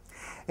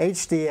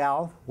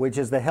 HDL, which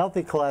is the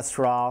healthy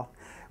cholesterol,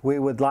 we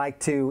would like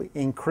to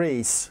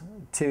increase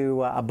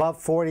to above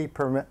 40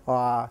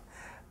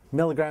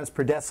 milligrams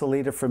per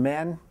deciliter for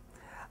men,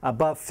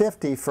 above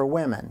 50 for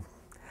women.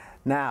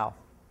 Now,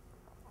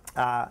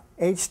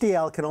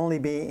 HDL can only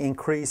be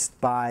increased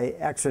by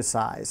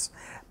exercise,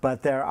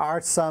 but there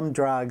are some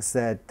drugs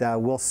that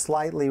will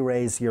slightly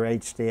raise your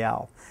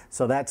HDL.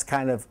 So that's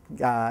kind of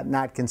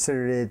not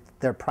considered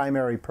their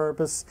primary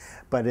purpose,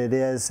 but it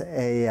is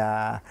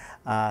a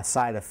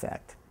side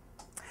effect.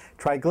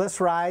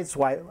 Triglycerides,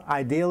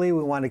 ideally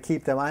we want to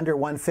keep them under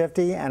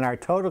 150, and our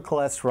total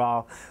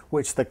cholesterol,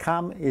 which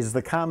is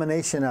the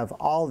combination of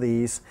all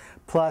these,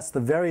 plus the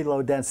very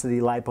low density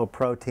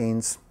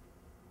lipoproteins,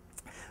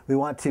 we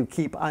want to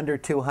keep under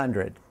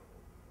 200.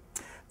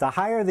 The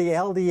higher the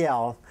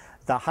LDL,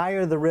 the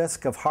higher the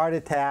risk of heart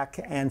attack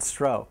and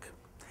stroke.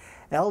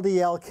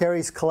 LDL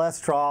carries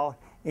cholesterol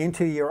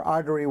into your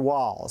artery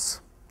walls.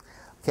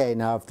 Okay,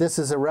 now if this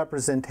is a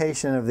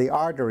representation of the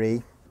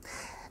artery,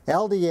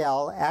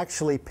 LDL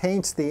actually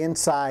paints the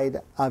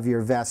inside of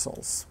your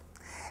vessels,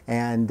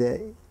 and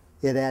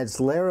it adds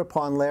layer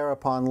upon layer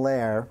upon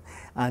layer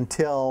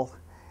until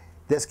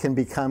this can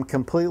become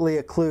completely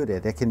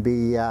occluded. It can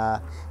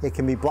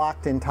be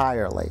blocked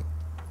entirely.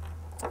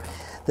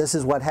 This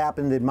is what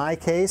happened in my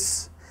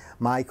case.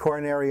 My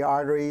coronary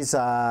arteries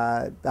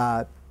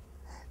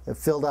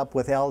filled up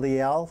with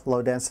LDL,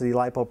 low-density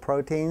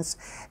lipoproteins,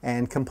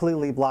 and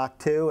completely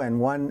blocked 2 and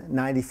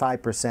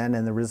 195%,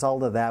 and the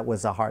result of that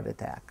was a heart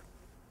attack.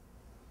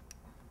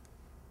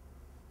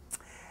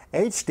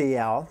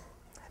 HDL,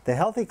 the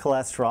healthy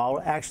cholesterol,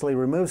 actually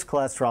removes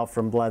cholesterol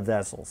from blood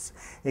vessels.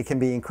 It can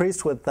be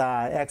increased with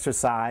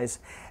exercise,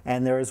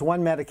 and there is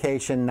one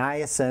medication,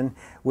 niacin,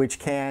 which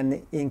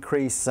can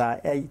increase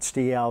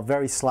HDL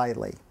very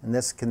slightly, and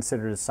this is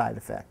considered a side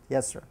effect.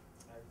 Yes, sir?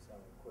 I just have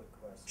a quick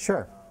question.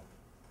 Sure.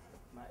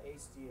 My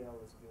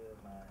HDL is good.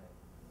 My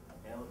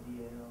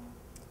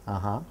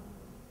LDL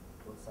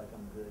looks like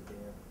I'm good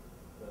there,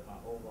 but my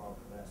overall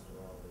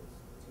cholesterol is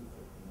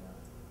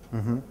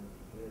 259. Mm-hmm.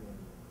 Good in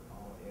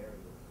all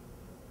areas.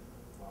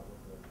 What was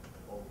the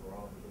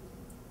overall? Because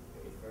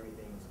if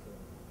everything's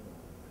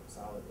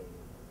consolidated,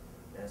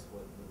 that's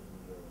what gives you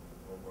your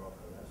overall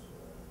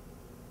cholesterol.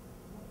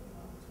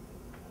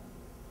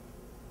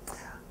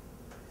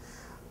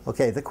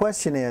 Okay, the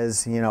question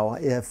is,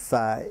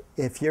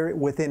 if you're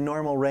within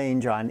normal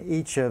range on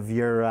each of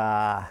your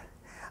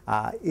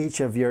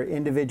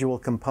individual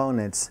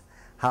components,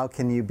 how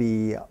can you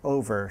be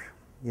over,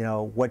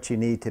 what you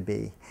need to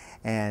be?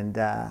 And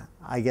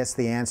I guess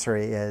the answer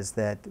is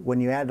that when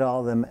you add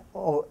all of them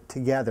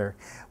together,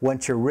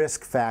 once your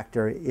risk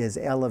factor is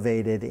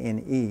elevated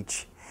in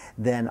each,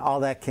 then all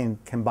that can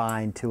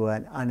combine to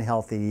an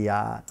unhealthy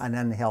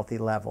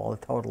level, a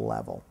total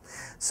level.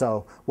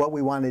 So what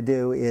we want to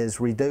do is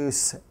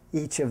reduce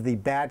each of the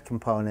bad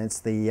components,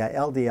 the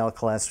LDL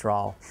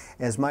cholesterol,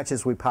 as much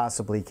as we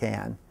possibly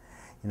can,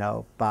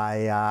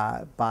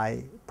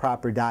 by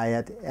proper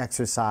diet,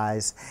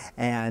 exercise,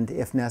 and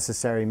if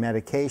necessary,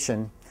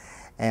 medication,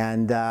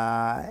 and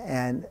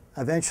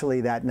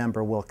eventually that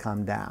number will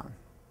come down.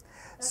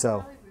 That's So.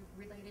 probably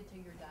related to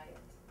your diet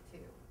too.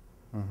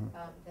 Mm-hmm.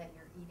 That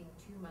you're eating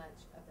too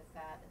much of the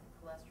fat and the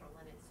cholesterol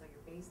in it, so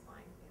your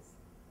baseline is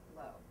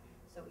low.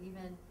 So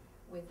even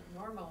with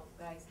normal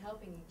guys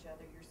helping each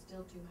other, you're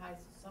still too high.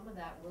 So some of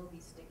that will be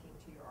sticking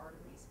to your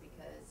arteries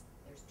because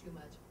there's too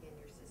much in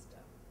your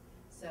system.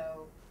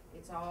 So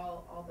it's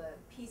all the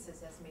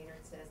pieces, as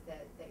Maynard says,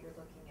 that you're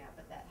looking at.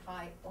 But that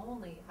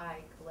only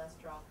high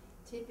cholesterol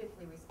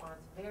typically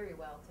responds very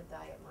well to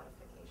diet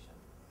modification.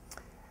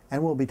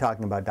 And we'll be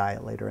talking about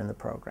diet later in the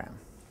program.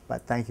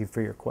 But thank you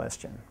for your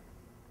question.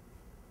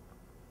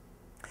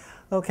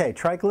 Okay,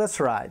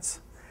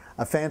 triglycerides,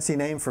 a fancy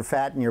name for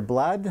fat in your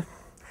blood.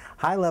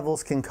 High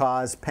levels can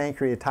cause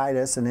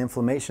pancreatitis and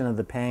inflammation of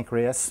the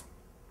pancreas.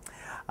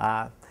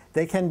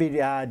 They can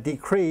be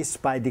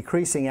decreased by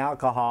decreasing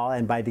alcohol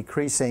and by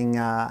decreasing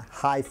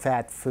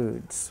high-fat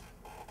foods.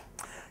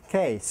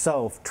 Okay,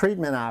 so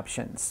treatment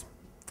options.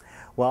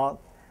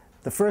 Well,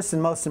 the first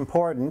and most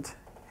important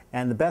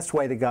and the best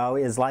way to go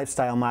is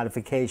lifestyle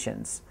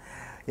modifications.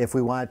 If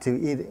we want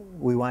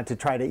to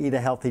try to eat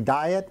a healthy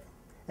diet,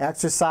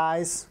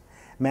 exercise,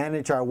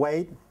 manage our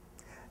weight,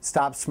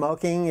 stop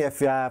smoking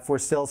if we're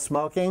still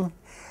smoking,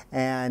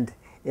 and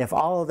if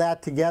all of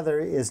that together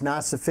is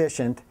not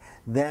sufficient,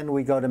 then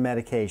we go to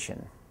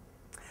medication.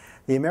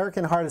 The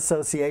American Heart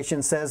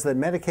Association says that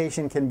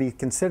medication can be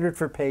considered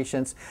for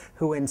patients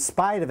who, in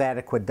spite of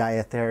adequate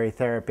dietary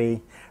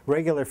therapy,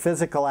 regular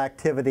physical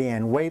activity,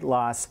 and weight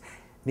loss,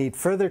 need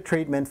further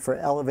treatment for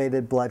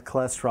elevated blood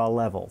cholesterol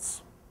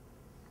levels.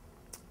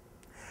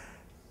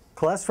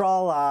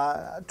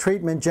 Cholesterol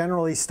treatment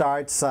generally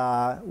starts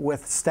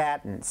with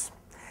statins,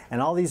 and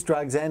all these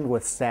drugs end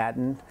with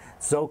statin: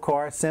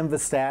 Zocor,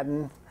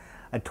 simvastatin,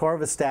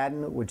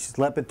 atorvastatin, which is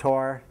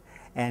Lipitor,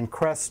 and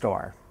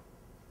Crestor.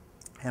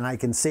 And I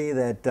can see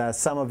that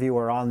some of you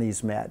are on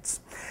these meds.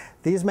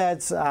 These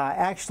meds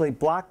actually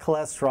block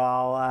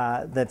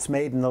cholesterol that's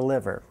made in the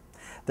liver.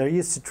 They're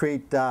used to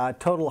treat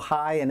total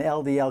high in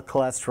LDL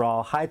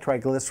cholesterol, high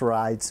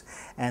triglycerides,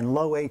 and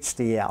low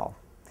HDL.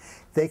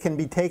 They can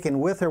be taken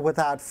with or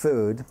without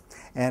food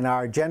and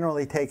are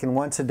generally taken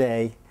once a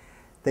day.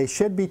 They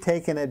should be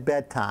taken at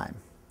bedtime.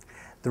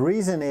 The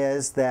reason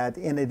is that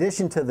in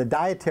addition to the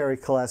dietary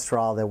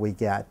cholesterol that we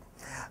get,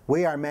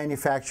 we are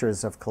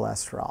manufacturers of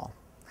cholesterol.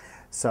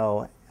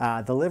 So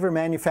the liver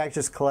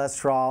manufactures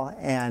cholesterol,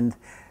 and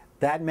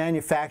that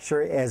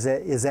manufacture is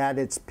at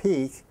its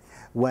peak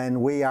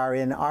when we are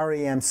in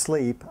REM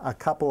sleep a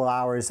couple of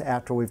hours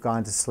after we've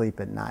gone to sleep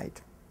at night.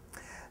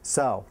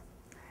 So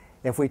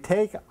if we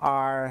take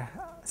our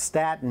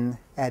statin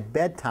at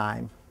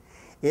bedtime,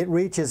 it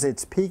reaches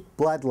its peak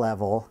blood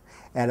level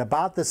at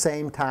about the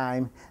same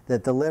time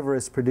that the liver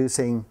is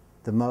producing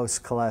the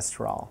most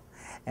cholesterol.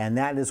 And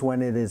that is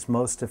when it is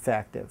most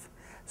effective.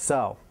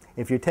 So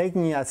if you're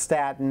taking a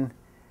statin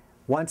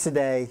once a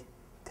day,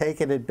 take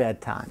it at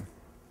bedtime.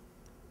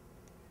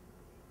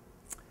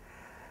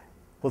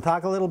 We'll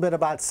talk a little bit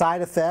about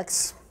side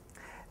effects.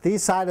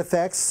 These side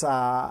effects,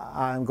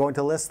 I'm going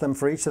to list them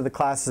for each of the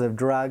classes of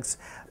drugs,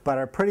 but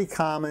are pretty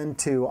common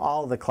to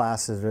all the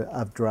classes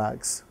of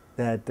drugs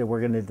that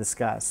we're going to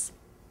discuss.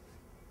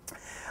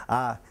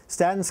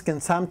 Statins can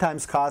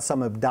sometimes cause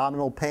some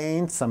abdominal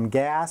pain, some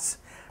gas,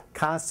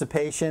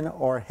 constipation,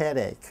 or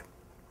headache.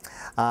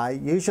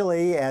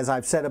 Usually, as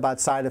I've said about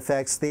side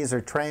effects, these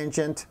are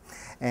transient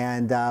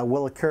and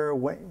will occur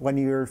when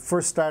you're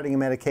first starting a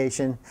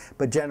medication,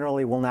 but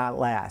generally will not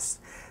last.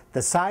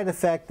 The side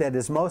effect that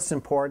is most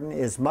important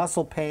is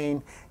muscle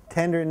pain,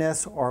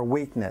 tenderness, or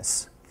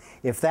weakness.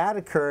 If that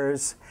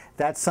occurs,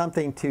 that's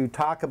something to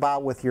talk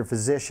about with your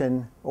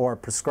physician or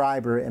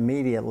prescriber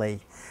immediately,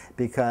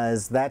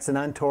 because that's an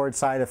untoward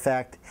side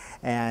effect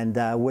and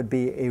would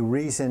be a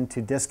reason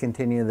to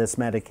discontinue this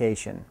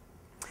medication.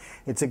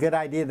 It's a good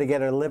idea to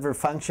get a liver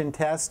function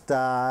test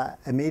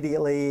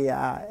immediately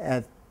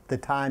at the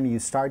time you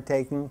start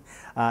taking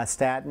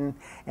statin,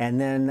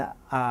 and then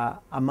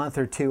a month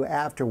or two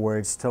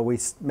afterwards, so we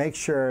make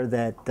sure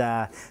that,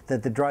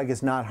 that the drug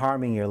is not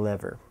harming your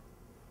liver.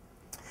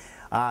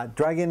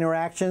 Drug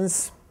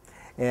interactions,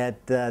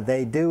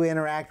 they do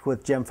interact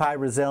with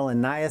gemfibrozil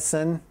and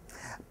niacin,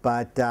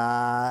 but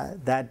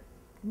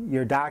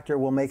your doctor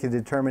will make a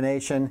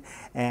determination,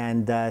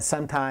 and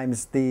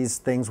sometimes these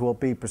things will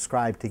be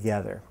prescribed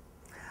together.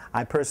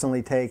 I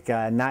personally take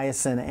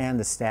niacin and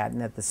the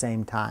statin at the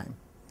same time.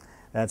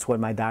 That's what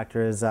my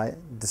doctor has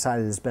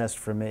decided is best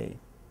for me.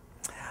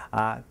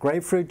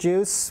 Grapefruit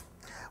juice.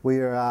 We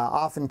are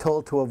often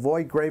told to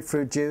avoid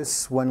grapefruit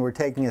juice when we're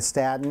taking a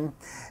statin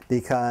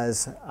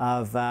because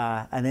of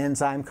an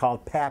enzyme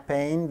called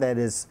papain that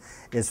is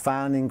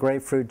found in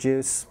grapefruit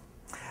juice.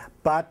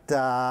 But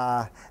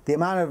the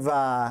amount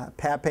of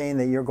papain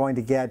that you're going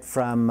to get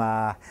from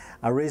a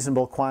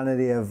reasonable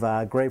quantity of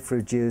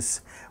grapefruit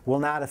juice will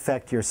not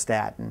affect your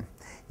statin.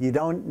 You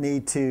don't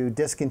need to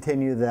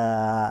discontinue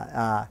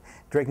the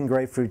drinking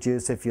grapefruit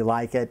juice if you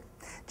like it.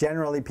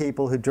 Generally,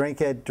 people who drink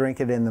it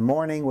in the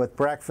morning with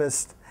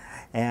breakfast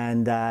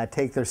and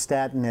take their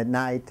statin at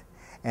night,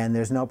 and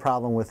there's no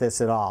problem with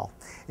this at all.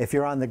 If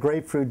you're on the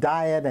grapefruit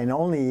diet and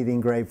only eating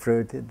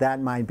grapefruit,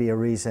 that might be a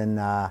reason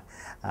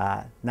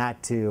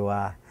not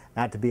to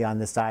be on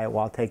this diet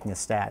while taking a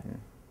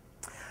statin.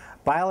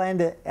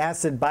 Bile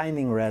acid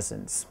binding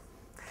resins.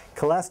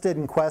 Cholested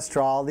and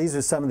Questrol, these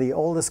are some of the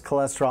oldest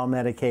cholesterol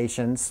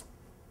medications.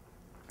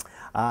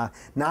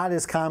 Not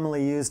as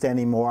commonly used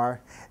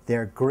anymore.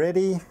 They're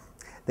gritty.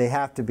 They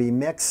have to be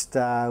mixed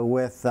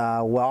with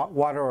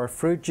water or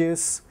fruit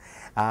juice.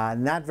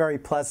 Not very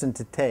pleasant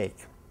to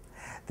take.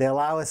 They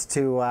allow us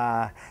to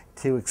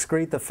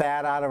excrete the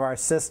fat out of our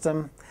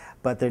system,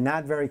 but they're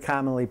not very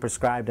commonly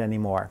prescribed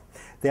anymore.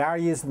 They are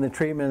used in the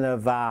treatment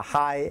of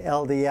high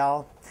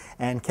LDL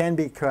and can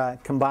be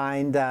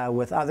combined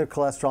with other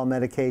cholesterol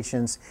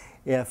medications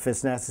if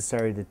it's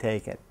necessary to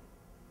take it.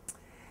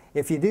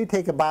 If you do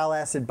take a bile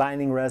acid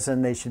binding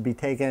resin, they should be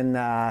taken,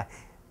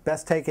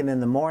 best taken in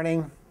the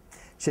morning,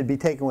 should be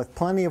taken with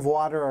plenty of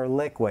water or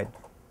liquid.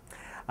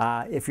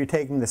 If you're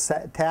taking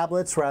the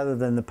tablets rather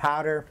than the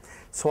powder,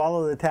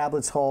 swallow the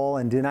tablets whole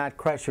and do not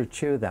crush or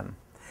chew them.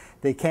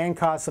 They can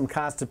cause some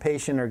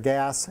constipation or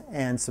gas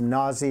and some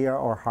nausea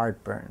or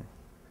heartburn.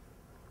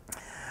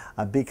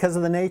 Because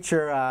of the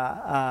nature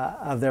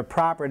of their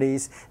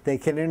properties, they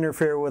can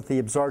interfere with the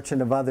absorption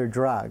of other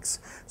drugs.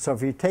 So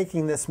if you're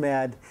taking this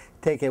med,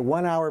 take it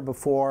 1 hour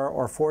before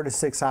or 4 to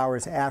 6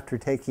 hours after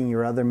taking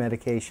your other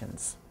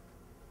medications.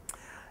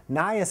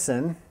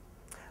 Niacin,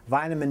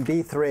 vitamin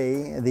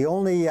B3,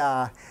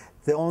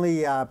 the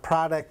only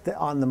product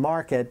on the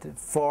market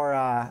for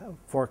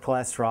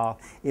cholesterol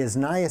is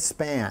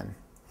Niaspan.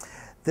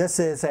 This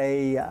is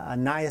a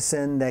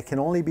niacin that can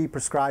only be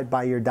prescribed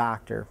by your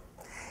doctor.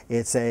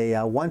 It's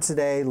a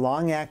once-a-day,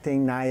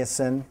 long-acting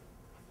niacin.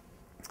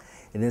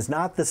 It is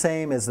not the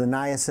same as the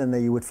niacin that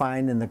you would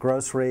find in the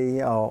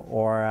grocery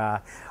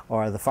or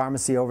the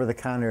pharmacy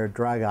over-the-counter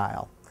drug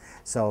aisle.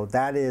 So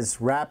that is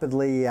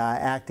rapidly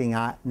acting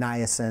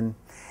niacin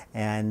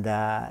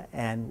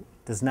and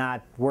does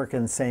not work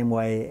in the same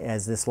way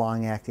as this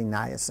long-acting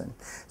niacin.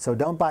 So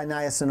don't buy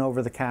niacin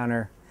over the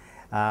counter.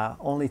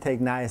 Only take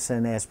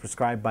niacin as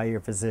prescribed by your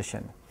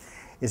physician.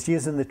 It's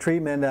used in the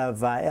treatment of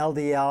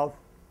LDL,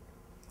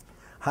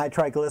 high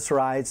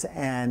triglycerides,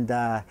 and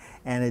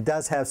it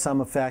does have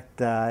some effect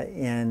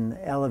in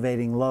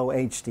elevating low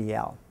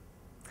HDL.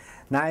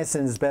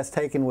 Niacin is best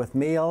taken with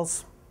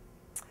meals.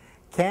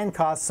 Can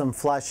cause some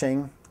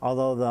flushing,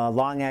 although the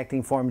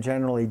long-acting form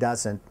generally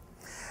doesn't.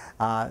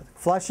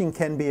 Flushing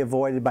can be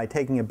avoided by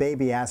taking a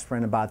baby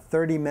aspirin about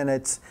 30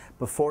 minutes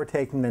before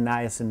taking the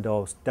niacin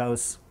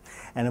dose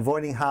and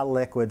avoiding hot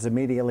liquids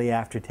immediately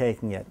after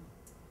taking it.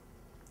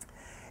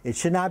 It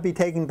should not be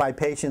taken by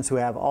patients who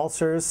have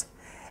ulcers,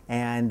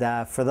 and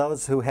for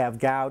those who have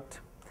gout,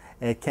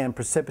 it can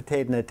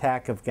precipitate an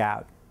attack of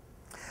gout.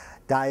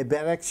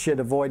 Diabetics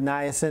should avoid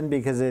niacin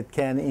because it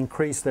can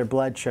increase their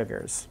blood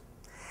sugars.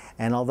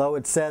 And although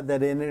it's said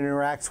that it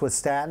interacts with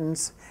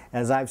statins,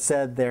 as I've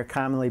said, they're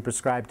commonly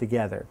prescribed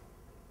together.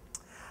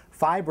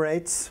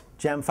 Fibrates,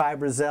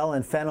 gemfibrozil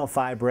and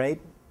phenylfibrate,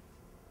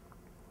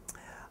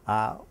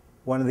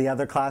 one of the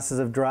other classes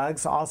of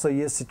drugs, also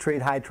used to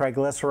treat high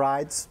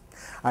triglycerides,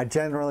 are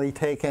generally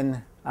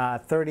taken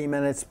 30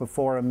 minutes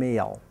before a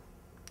meal.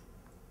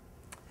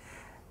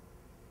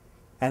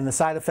 And the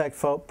side effect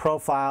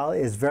profile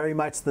is very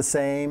much the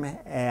same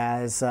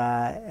as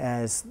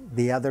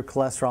the other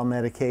cholesterol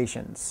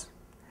medications.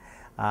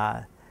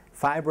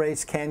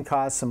 Fibrates can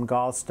cause some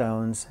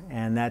gallstones,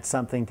 and that's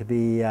something to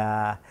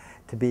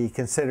be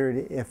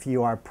considered if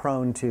you are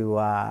prone to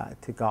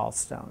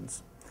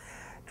gallstones.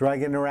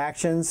 Drug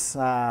interactions,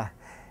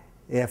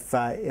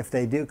 if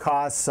they do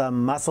cause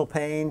some muscle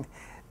pain,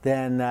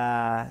 then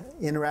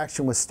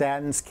interaction with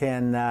statins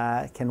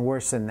can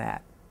worsen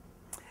that.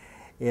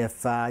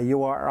 If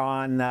you are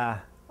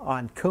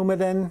on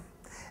Coumadin,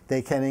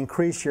 they can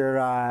increase your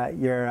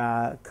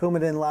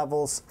Coumadin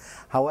levels.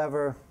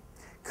 However,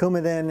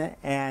 Coumadin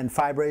and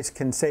fibrates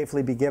can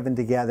safely be given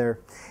together.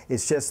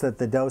 It's just that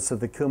the dose of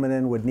the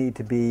Coumadin would need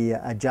to be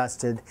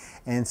adjusted,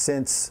 and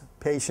since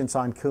patients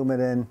on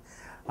Coumadin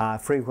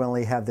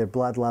frequently have their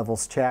blood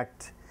levels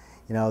checked,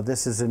 you know,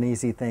 this is an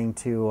easy thing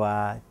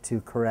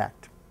to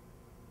correct.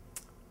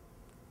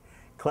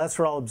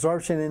 Cholesterol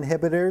absorption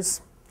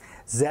inhibitors.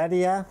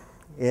 Zetia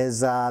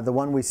is the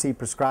one we see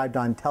prescribed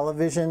on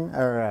television,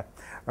 or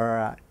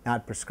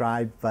not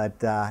prescribed,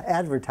 but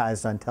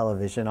advertised on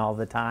television all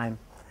the time.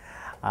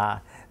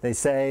 They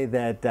say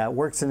that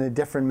works in a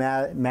different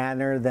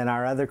manner than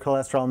our other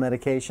cholesterol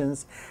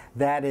medications.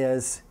 That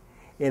is,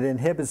 it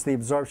inhibits the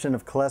absorption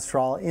of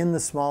cholesterol in the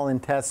small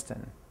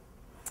intestine.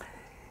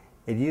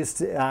 It used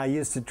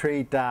to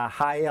treat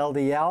high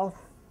LDL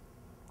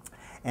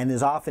and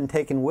is often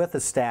taken with a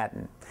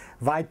statin.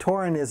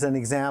 Vytorin is an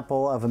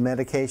example of a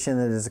medication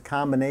that is a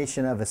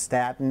combination of a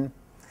statin,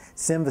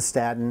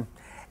 simvastatin,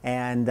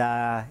 and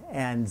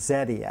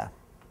Zetia.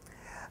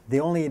 The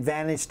only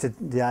advantage to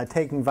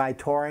taking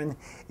Vytorin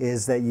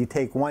is that you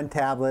take 1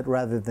 tablet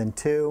rather than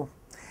 2,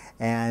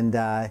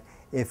 and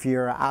if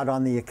you're out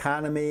on the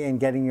economy and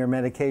getting your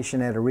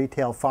medication at a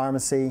retail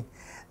pharmacy,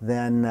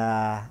 then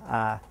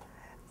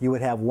you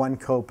would have 1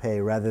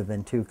 copay rather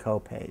than 2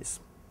 copays.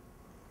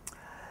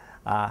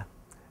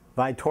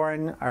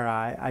 Vytorin, or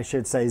I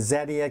should say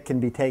Zetia, can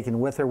be taken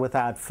with or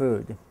without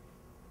food.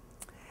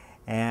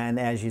 And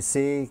as you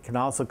see, can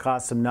also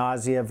cause some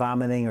nausea,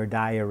 vomiting, or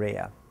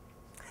diarrhea.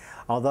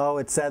 Although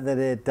it's said that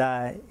it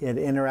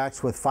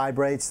interacts with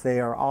fibrates, they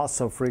are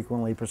also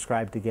frequently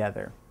prescribed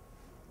together.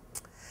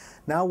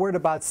 Now a word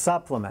about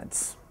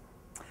supplements.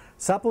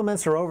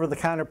 Supplements are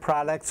over-the-counter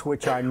products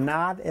which are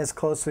not as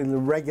closely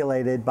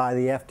regulated by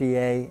the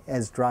FDA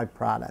as drug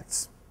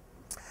products.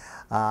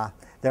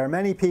 There are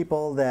many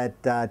people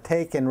that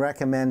take and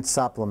recommend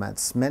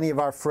supplements. Many of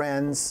our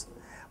friends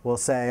will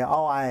say,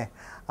 oh,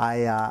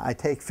 I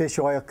take fish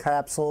oil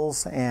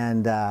capsules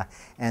and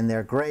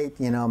they're great.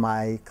 You know,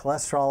 my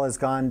cholesterol has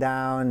gone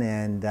down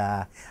and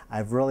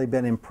I've really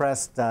been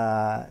impressed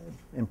by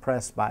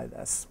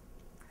this.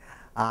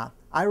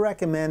 I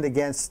recommend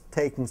against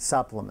taking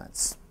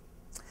supplements.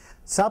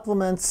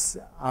 Supplements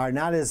are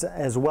not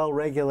as well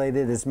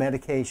regulated as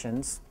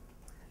medications,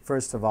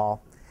 first of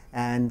all,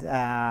 and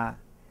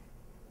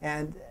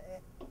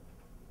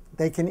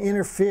they can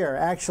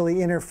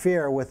actually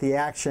interfere with the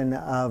action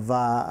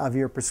of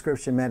your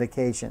prescription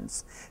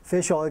medications.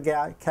 Fish oil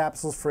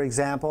capsules, for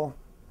example,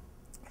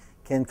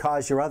 can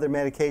cause your other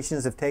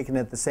medications, if taken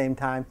at the same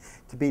time,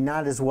 to be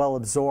not as well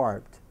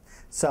absorbed.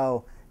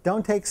 So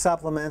don't take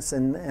supplements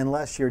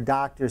unless your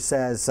doctor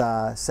says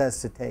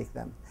to take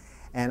them.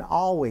 And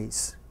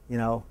always, you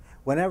know,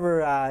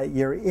 whenever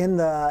you're in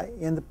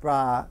the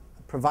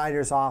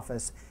provider's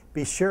office,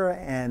 be sure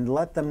and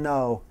let them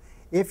know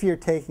if you're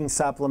taking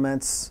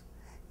supplements,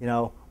 you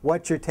know,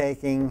 what you're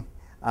taking,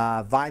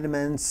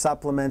 vitamins,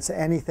 supplements,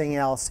 anything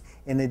else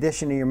in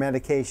addition to your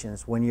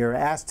medications. When you're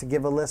asked to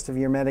give a list of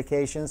your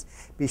medications,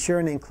 be sure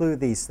and include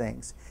these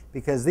things,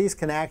 because these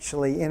can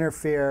actually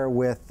interfere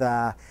with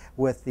the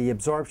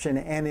absorption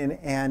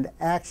and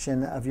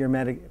action of your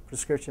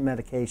prescription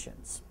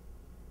medications.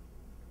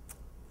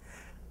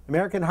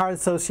 American Heart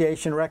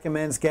Association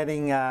recommends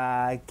getting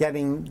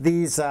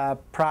these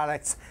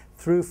products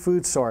through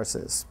food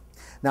sources.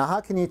 Now,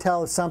 how can you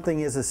tell if something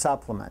is a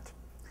supplement?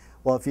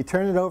 Well, if you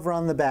turn it over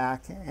on the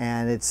back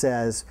and it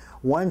says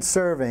 1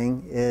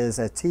 serving is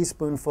a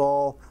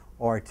teaspoonful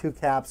or 2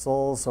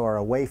 capsules or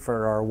a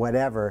wafer or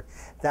whatever,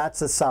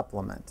 that's a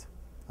supplement.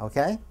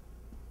 Okay?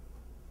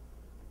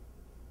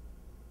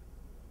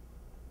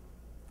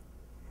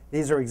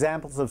 These are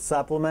examples of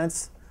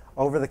supplements.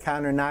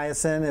 Over-the-counter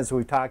niacin, as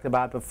we talked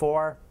about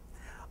before.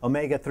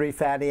 Omega-3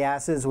 fatty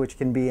acids, which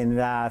can be in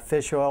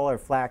fish oil or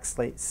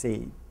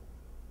flaxseed.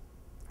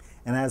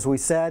 And as we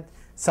said,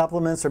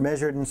 supplements are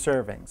measured in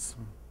servings.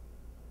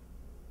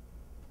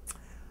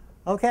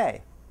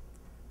 Okay,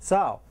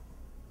 so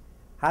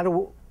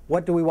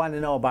what do we want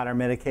to know about our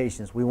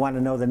medications? We want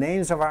to know the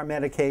names of our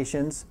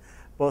medications,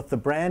 both the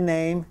brand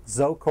name,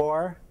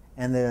 Zocor,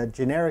 and the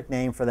generic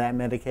name for that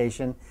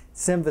medication,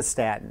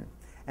 Simvastatin.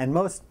 And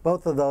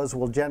both of those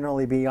will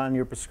generally be on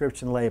your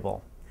prescription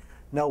label.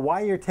 Know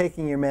why you're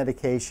taking your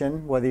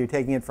medication, whether you're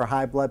taking it for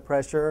high blood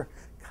pressure,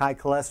 high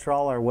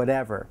cholesterol, or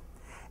whatever.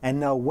 And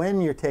know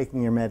when you're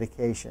taking your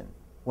medication,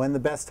 when the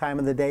best time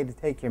of the day to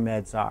take your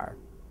meds are.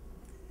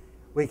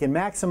 We can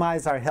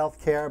maximize our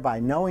health care by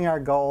knowing our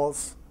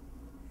goals,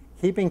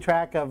 keeping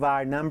track of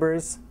our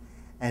numbers,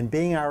 and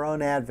being our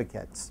own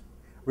advocates.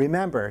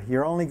 Remember,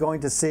 you're only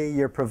going to see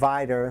your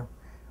provider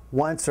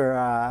once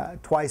or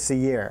twice a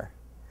year,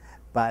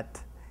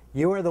 but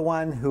you are the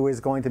one who is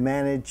going to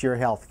manage your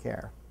health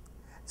care.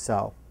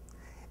 So,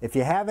 if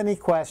you have any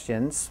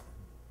questions,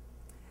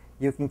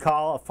 you can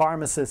call a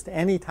pharmacist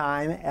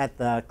anytime at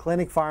the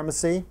clinic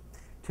pharmacy,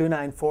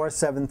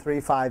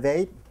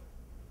 294-7358,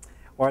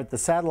 or at the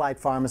satellite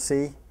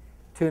pharmacy,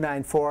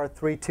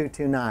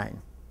 294-3229.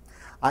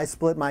 I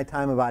split my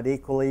time about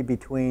equally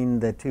between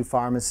the two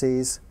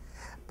pharmacies,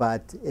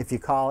 but if you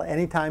call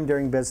anytime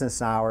during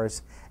business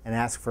hours and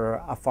ask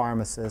for a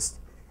pharmacist,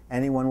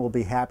 anyone will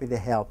be happy to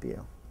help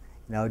you.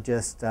 You know,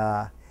 just,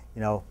 you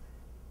know,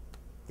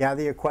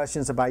 gather your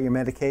questions about your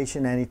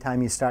medication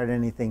anytime you start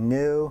anything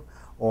new,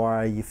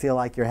 or you feel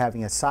like you're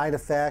having a side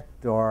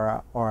effect,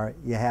 or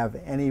you have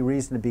any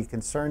reason to be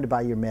concerned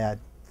about your med.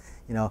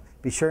 You know,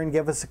 be sure and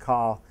give us a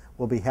call.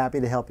 We'll be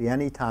happy to help you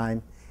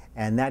anytime.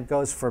 And that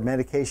goes for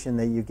medication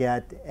that you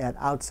get at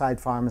outside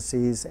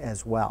pharmacies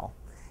as well.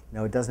 You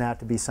know, it doesn't have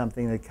to be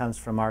something that comes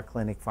from our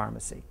clinic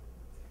pharmacy.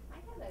 I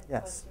had a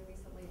question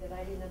recently that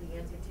I didn't know the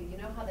answer to. You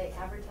know how they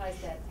advertise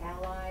that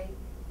Ally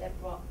that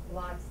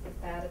blocks the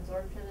fat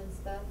absorption and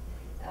stuff?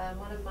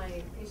 One of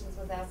my patients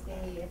was asking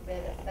me if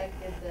it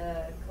affected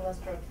the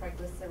cholesterol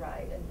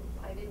triglyceride, and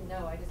I didn't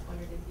know. I just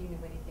wondered if you knew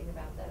anything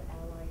about that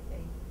Ally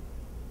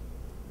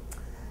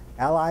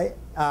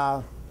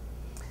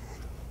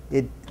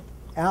thing.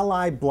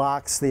 Ally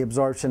blocks the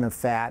absorption of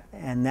fat,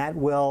 and that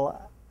will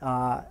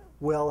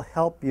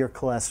help your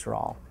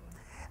cholesterol.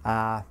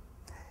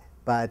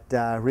 But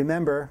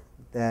remember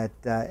that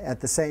at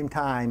the same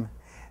time,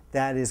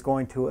 that is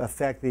going to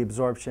affect the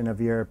absorption of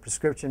your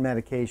prescription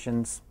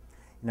medications.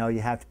 You know,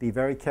 you have to be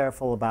very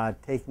careful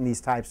about taking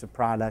these types of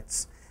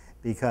products,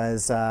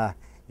 because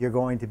you're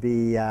going to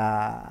be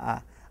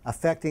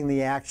affecting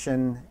the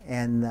action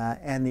and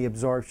the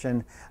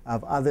absorption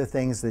of other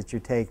things that you're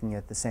taking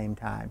at the same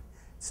time.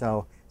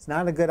 So it's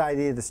not a good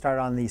idea to start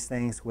on these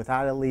things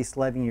without at least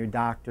letting your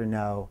doctor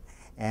know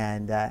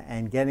and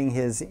getting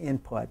his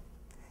input,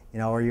 you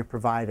know, or your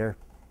provider,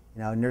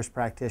 you know, nurse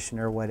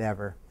practitioner,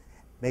 whatever.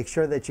 Make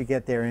sure that you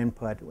get their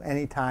input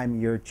anytime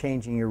you're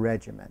changing your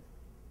regimen.